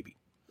sugar baby.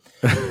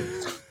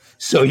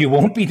 So you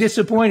won't be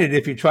disappointed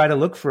if you try to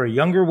look for a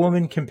younger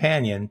woman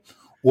companion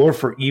or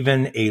for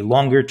even a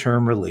longer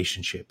term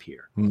relationship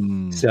here.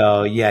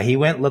 So yeah, he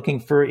went looking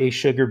for a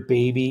sugar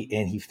baby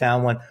and he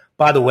found one.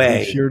 By the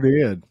way, he sure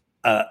did.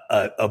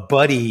 A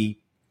buddy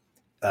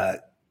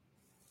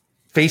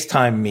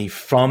FaceTimed me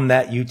from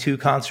that U2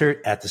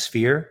 concert at the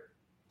Sphere.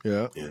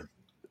 Yeah.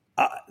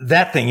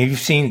 That thing, you've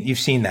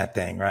seen that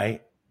thing,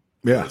 right?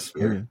 Yeah.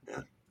 Yeah.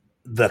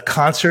 The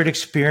concert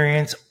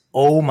experience.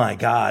 Oh my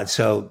God.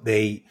 So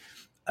they,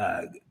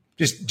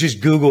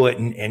 just Google it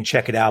and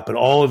check it out. But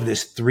all of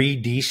this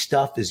 3D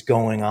stuff is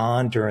going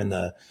on during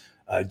the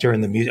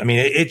music. I mean,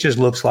 it just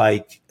looks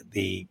like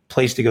the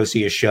place to go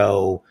see a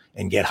show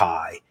and get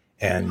high.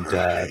 And,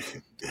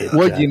 the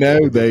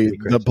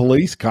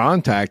police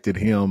contacted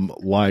him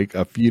like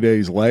a few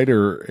days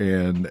later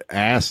and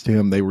asked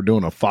him, they were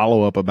doing a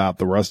follow-up about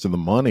the rest of the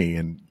money.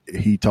 And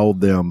he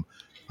told them,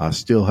 I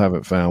still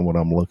haven't found what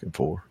I'm looking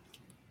for.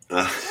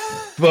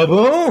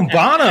 Ba-boom,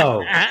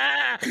 Bono.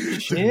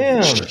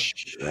 Yeah.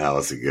 That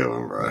was a good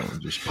one, bro. It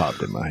just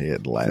popped in my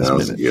head last minute. That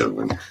was a good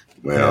one.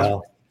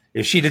 Well,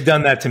 if she'd have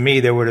done that to me,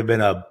 there would have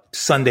been a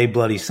Sunday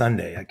Bloody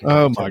Sunday.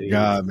 Oh my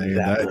God,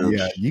 man!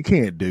 You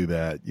can't do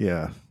that.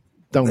 Yeah,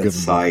 don't give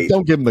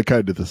them the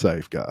code to the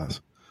safe,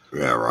 guys.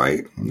 Yeah,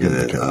 right.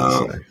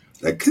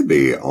 That could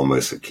be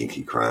almost a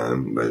kinky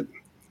crime, but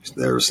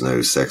there's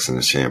no sex in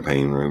the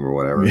champagne room or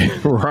whatever. Yeah,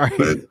 right.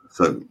 But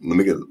so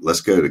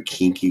let's go to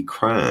kinky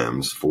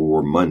crimes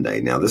for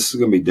Monday. Now this is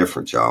going to be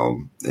different,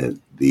 y'all. I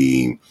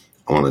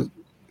want to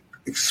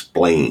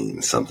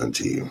explain something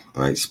to you.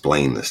 All right,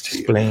 explain this to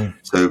you.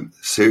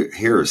 So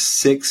here are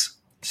 6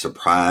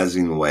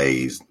 surprising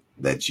ways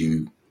that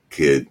you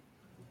could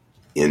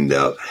end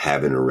up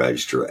having to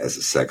register as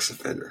a sex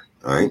offender.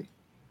 All right.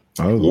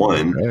 Oh,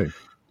 one, okay.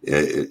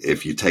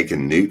 If you're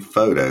taking nude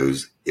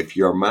photos, if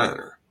you're a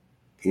minor.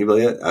 Can you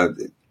believe it?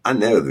 I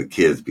know the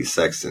kids be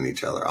sexting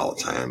each other all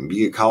the time.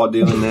 You get caught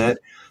doing that,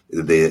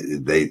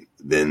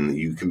 then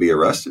you can be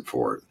arrested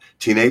for it.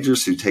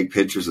 Teenagers who take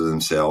pictures of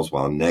themselves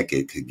while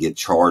naked could get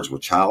charged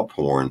with child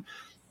porn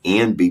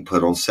and be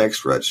put on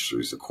sex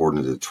registries,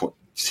 according to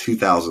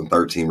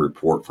 2013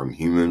 report from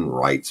Human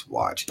Rights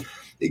Watch.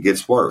 It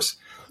gets worse.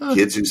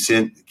 Kids who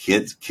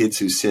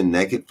send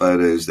naked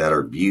photos that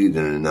are viewed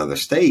in another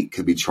state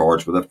could be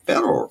charged with a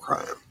federal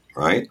crime,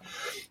 right?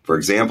 For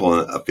example,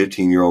 a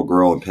 15-year-old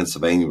girl in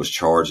Pennsylvania was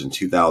charged in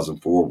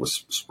 2004 with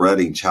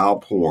spreading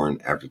child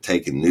porn after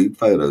taking nude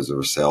photos of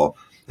herself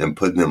and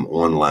putting them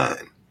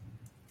online.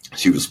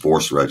 She was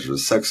forced to register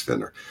as a sex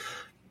offender.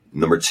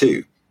 Number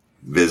 2,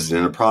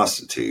 visiting a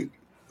prostitute.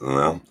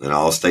 Well, in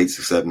all states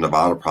except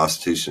Nevada,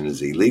 prostitution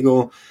is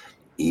illegal.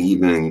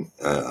 Even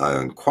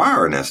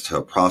inquiring as to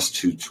a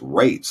prostitute's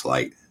rates,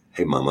 like,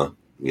 hey, mama,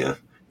 yeah,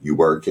 you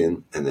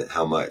working, and then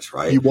how much,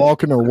 right? You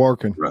walking or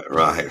working? Right.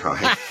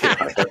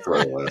 Yeah, that's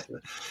what it was.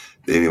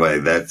 Anyway,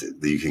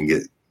 you can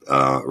get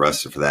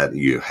arrested for that.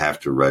 You have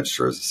to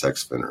register as a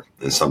sex offender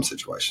in some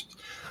situations.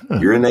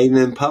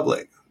 Urinating in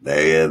public.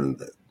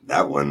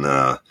 That one.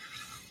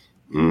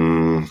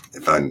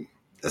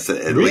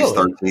 At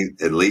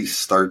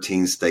least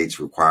 13 states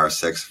require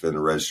sex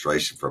offender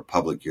registration for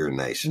public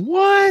urination.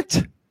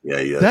 What?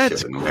 Yeah,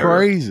 that's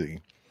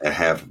crazy. At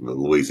half of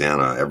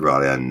Louisiana,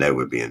 everybody I know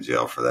would be in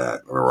jail for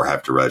that, or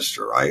have to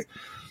register, right?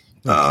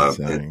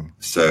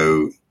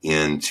 So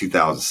in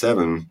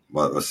 2007,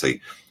 well, let's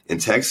see. In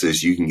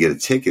Texas, you can get a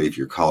ticket if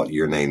you're caught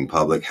urinating in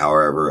public.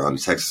 However,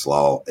 under Texas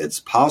law, it's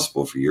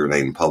possible for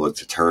urinating in public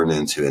to turn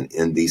into an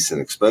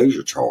indecent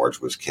exposure charge,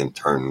 which can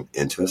turn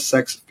into a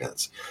sex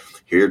offense.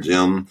 Here,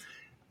 Jim,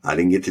 I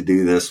didn't get to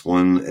do this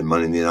one at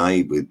Monday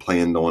night. We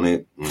planned on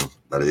it,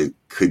 but it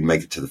couldn't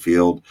make it to the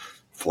field.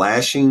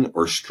 Flashing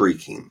or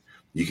streaking.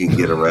 You can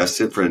get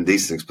arrested for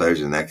indecent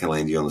exposure, and that can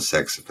land you on the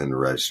sex offender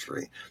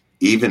registry.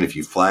 Even if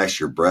you flash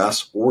your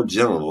breasts or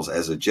genitals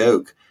as a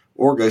joke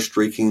or go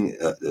streaking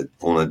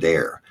on a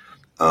dare.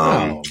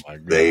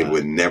 They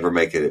would never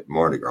make it at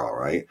Mardi Gras,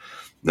 right?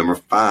 Number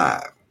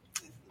 5,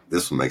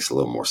 this one makes a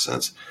little more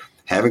sense.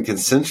 Having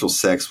consensual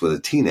sex with a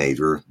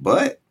teenager,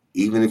 but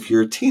even if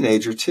you're a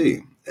teenager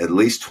too. At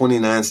least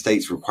 29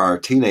 states require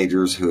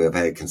teenagers who have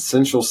had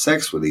consensual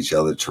sex with each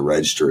other to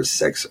register as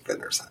sex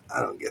offenders.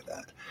 I don't get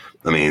that.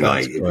 I mean,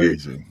 that's like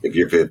if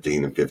you're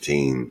 15 and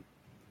 15,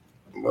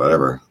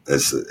 whatever,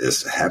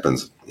 it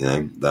happens, you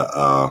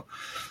know.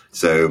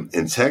 So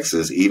in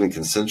Texas, even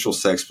consensual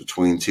sex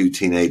between 2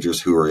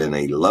 teenagers who are in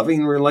a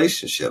loving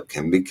relationship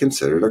can be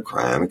considered a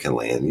crime and can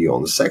land you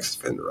on the sex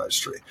offender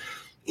registry.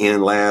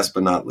 And last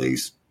but not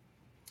least,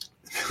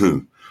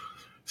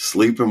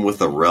 sleeping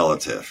with a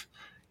relative.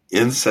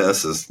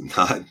 Incest is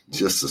not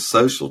just a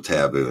social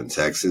taboo in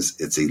Texas,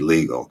 it's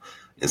illegal.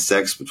 And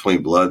sex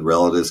between blood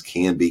relatives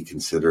can be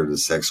considered a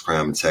sex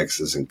crime in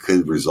Texas and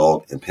could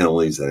result in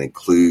penalties that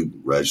include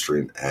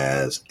registering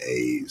as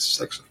a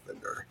sex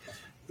offender.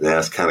 And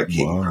that's kind of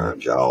king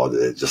crimes, y'all.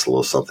 It's just a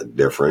little something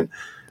different.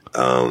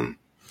 A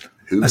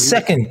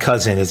second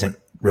cousin isn't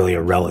really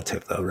a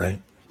relative, though, right?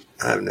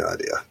 I have no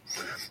idea.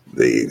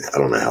 I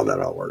don't know how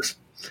that all works.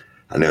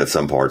 I know in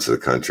some parts of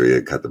the country,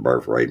 they cut the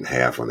birth rate in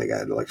half when they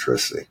got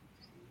electricity.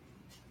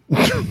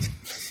 That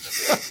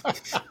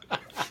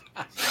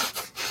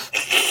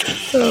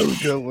was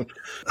a good one.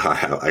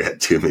 I got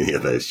too many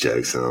of those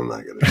jokes, and I'm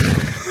not going to do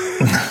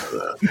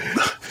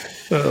that.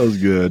 That was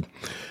good.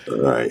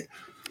 All right.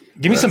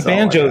 Give me some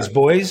banjos,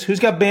 boys. Who's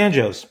got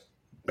banjos?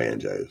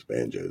 Banjos.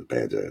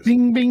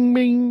 Bing, bing,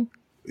 bing.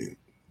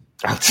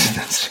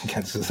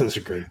 Those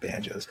are great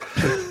banjos.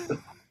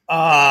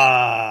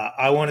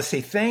 I want to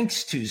say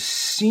thanks to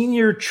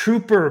Senior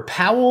Trooper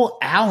Powell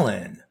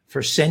Allen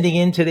for sending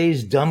in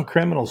today's dumb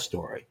criminal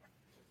story.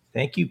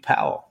 Thank you,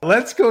 Powell.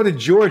 Let's go to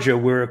Georgia,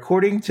 where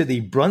according to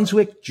the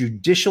Brunswick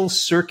Judicial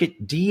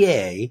Circuit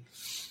DA,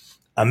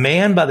 a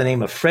man by the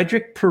name of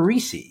Frederick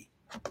Parisi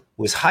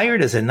was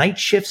hired as a night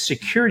shift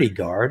security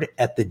guard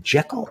at the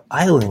Jekyll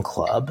Island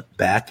Club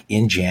back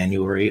in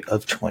January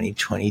of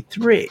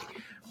 2023.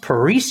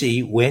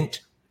 Parisi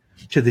went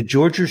to the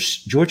Georgia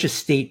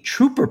State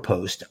Trooper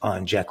post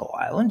on Jekyll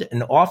Island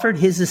and offered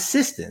his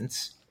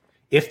assistance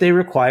if they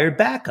required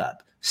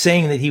backup,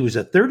 saying that he was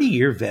a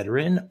 30-year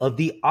veteran of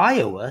the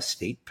Iowa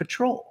State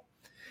Patrol.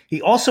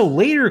 He also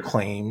later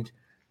claimed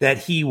that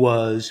he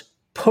was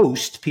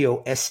POST,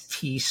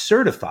 P-O-S-T,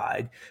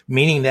 certified,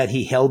 meaning that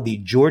he held the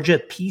Georgia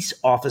Peace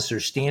Officer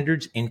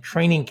Standards and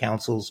Training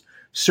Council's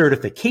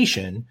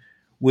certification,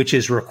 which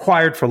is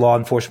required for law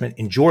enforcement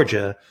in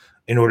Georgia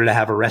in order to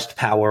have arrest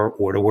power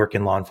or to work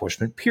in law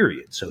enforcement,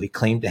 period. So he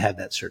claimed to have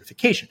that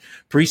certification.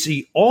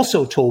 Parisi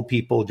also told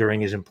people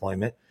during his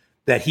employment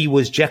that he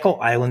was Jekyll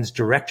Island's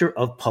Director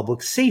of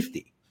Public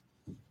Safety,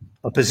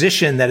 a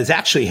position that is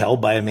actually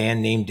held by a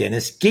man named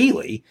Dennis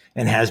Gailey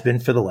and has been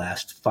for the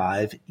last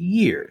 5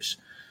 years.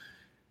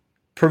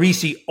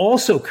 Parisi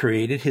also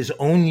created his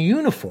own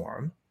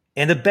uniform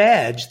and a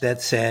badge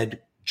that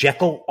said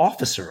Jekyll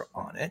Officer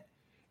on it,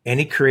 and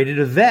he created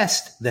a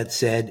vest that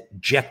said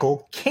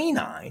Jekyll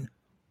Canine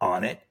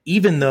on it,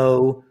 even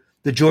though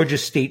the Georgia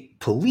State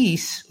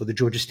Police or the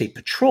Georgia State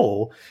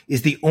Patrol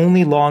is the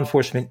only law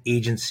enforcement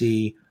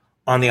agency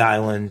on the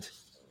island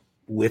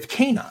with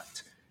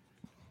canines.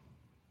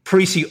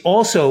 Parisi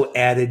also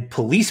added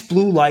police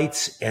blue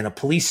lights and a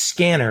police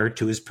scanner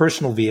to his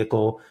personal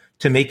vehicle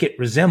to make it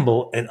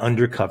resemble an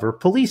undercover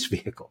police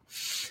vehicle.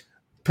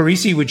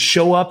 Parisi would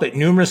show up at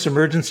numerous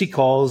emergency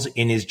calls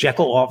in his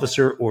Jekyll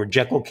officer or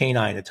Jekyll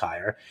canine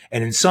attire,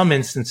 and in some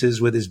instances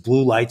with his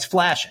blue lights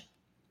flashing.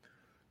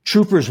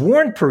 Troopers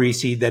warned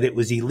Parisi that it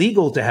was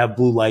illegal to have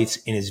blue lights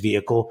in his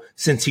vehicle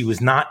since he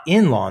was not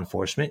in law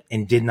enforcement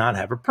and did not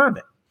have a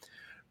permit.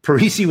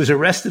 Parisi was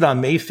arrested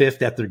on May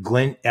 5th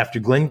after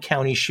Glenn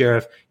County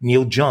Sheriff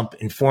Neil Jump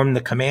informed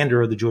the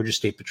commander of the Georgia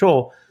State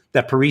Patrol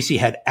that Parisi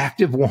had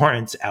active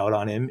warrants out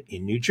on him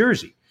in New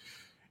Jersey.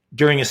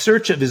 During a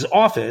search of his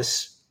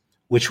office,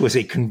 which was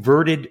a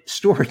converted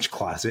storage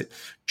closet,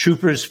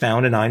 troopers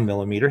found a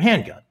 9mm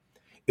handgun.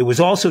 It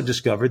was also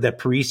discovered that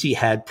Parisi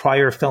had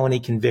prior felony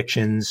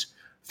convictions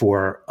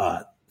for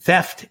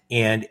theft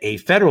and a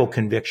federal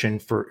conviction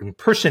for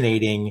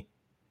impersonating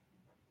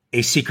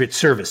a Secret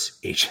Service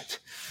agent.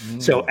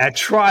 So at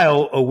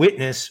trial, a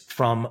witness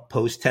from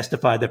Post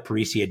testified that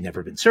Parisi had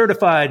never been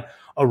certified.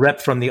 A rep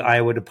from the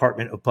Iowa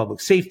Department of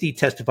Public Safety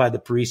testified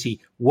that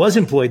Parisi was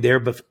employed there,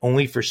 but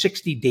only for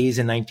 60 days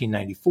in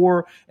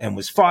 1994 and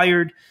was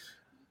fired.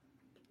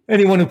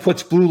 Anyone who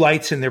puts blue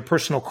lights in their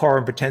personal car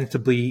and pretends to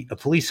be a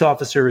police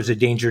officer is a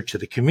danger to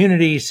the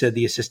community, said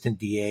the Assistant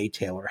DA,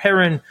 Taylor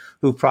Herron,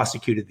 who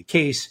prosecuted the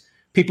case.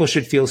 People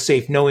should feel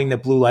safe knowing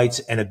that blue lights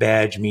and a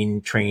badge mean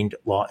trained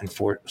law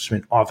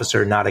enforcement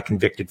officer, not a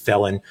convicted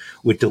felon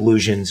with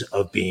delusions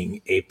of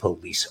being a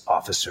police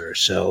officer.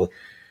 So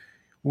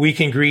we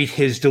can greet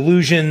his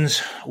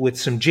delusions with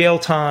some jail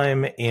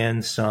time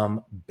and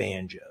some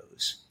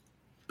banjos.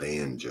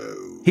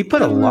 He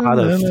put a lot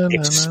of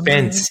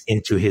expense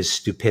into his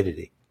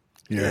stupidity.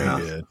 Yeah,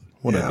 he did.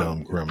 What a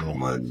dumb criminal.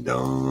 What a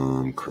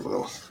dumb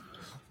criminal.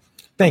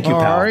 Thank you,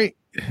 pal. All right.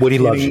 Woody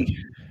loves you.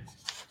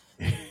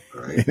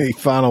 Right. Any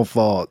final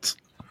thoughts?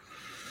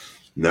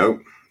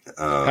 Nope.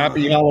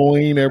 Happy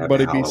Halloween.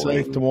 Everybody happy be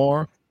Halloween. safe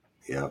tomorrow.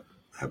 Yep.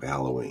 Happy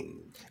Halloween.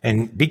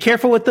 And be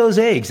careful with those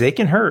eggs. They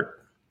can hurt.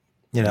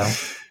 You know,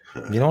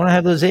 you don't want to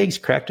have those eggs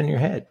cracked in your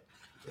head.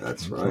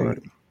 That's right.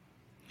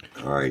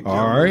 All right.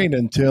 All right.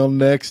 Until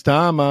next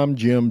time, I'm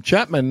Jim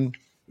Chapman.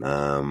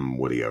 I'm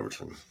Woody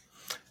Overton.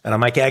 And I'm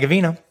Mike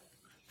Agavino.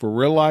 For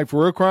Real Life,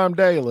 Real Crime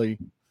Daily.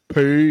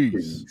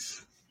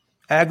 Peace.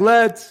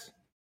 Aglets.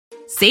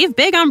 Save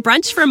big on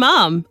brunch for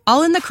mom,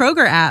 all in the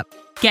Kroger app.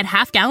 Get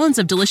half gallons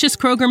of delicious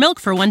Kroger milk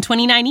for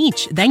 $1.29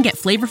 each. Then get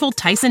flavorful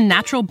Tyson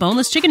natural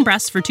boneless chicken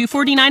breasts for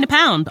 $2.49 a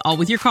pound, all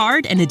with your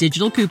card and a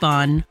digital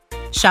coupon.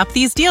 Shop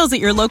these deals at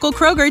your local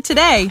Kroger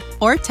today,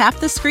 or tap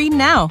the screen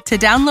now to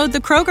download the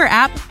Kroger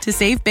app to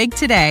save big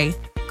today.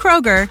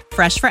 Kroger,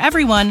 fresh for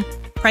everyone.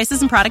 Prices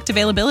and product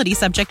availability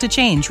subject to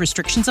change.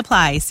 Restrictions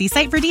apply. See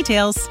site for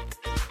details.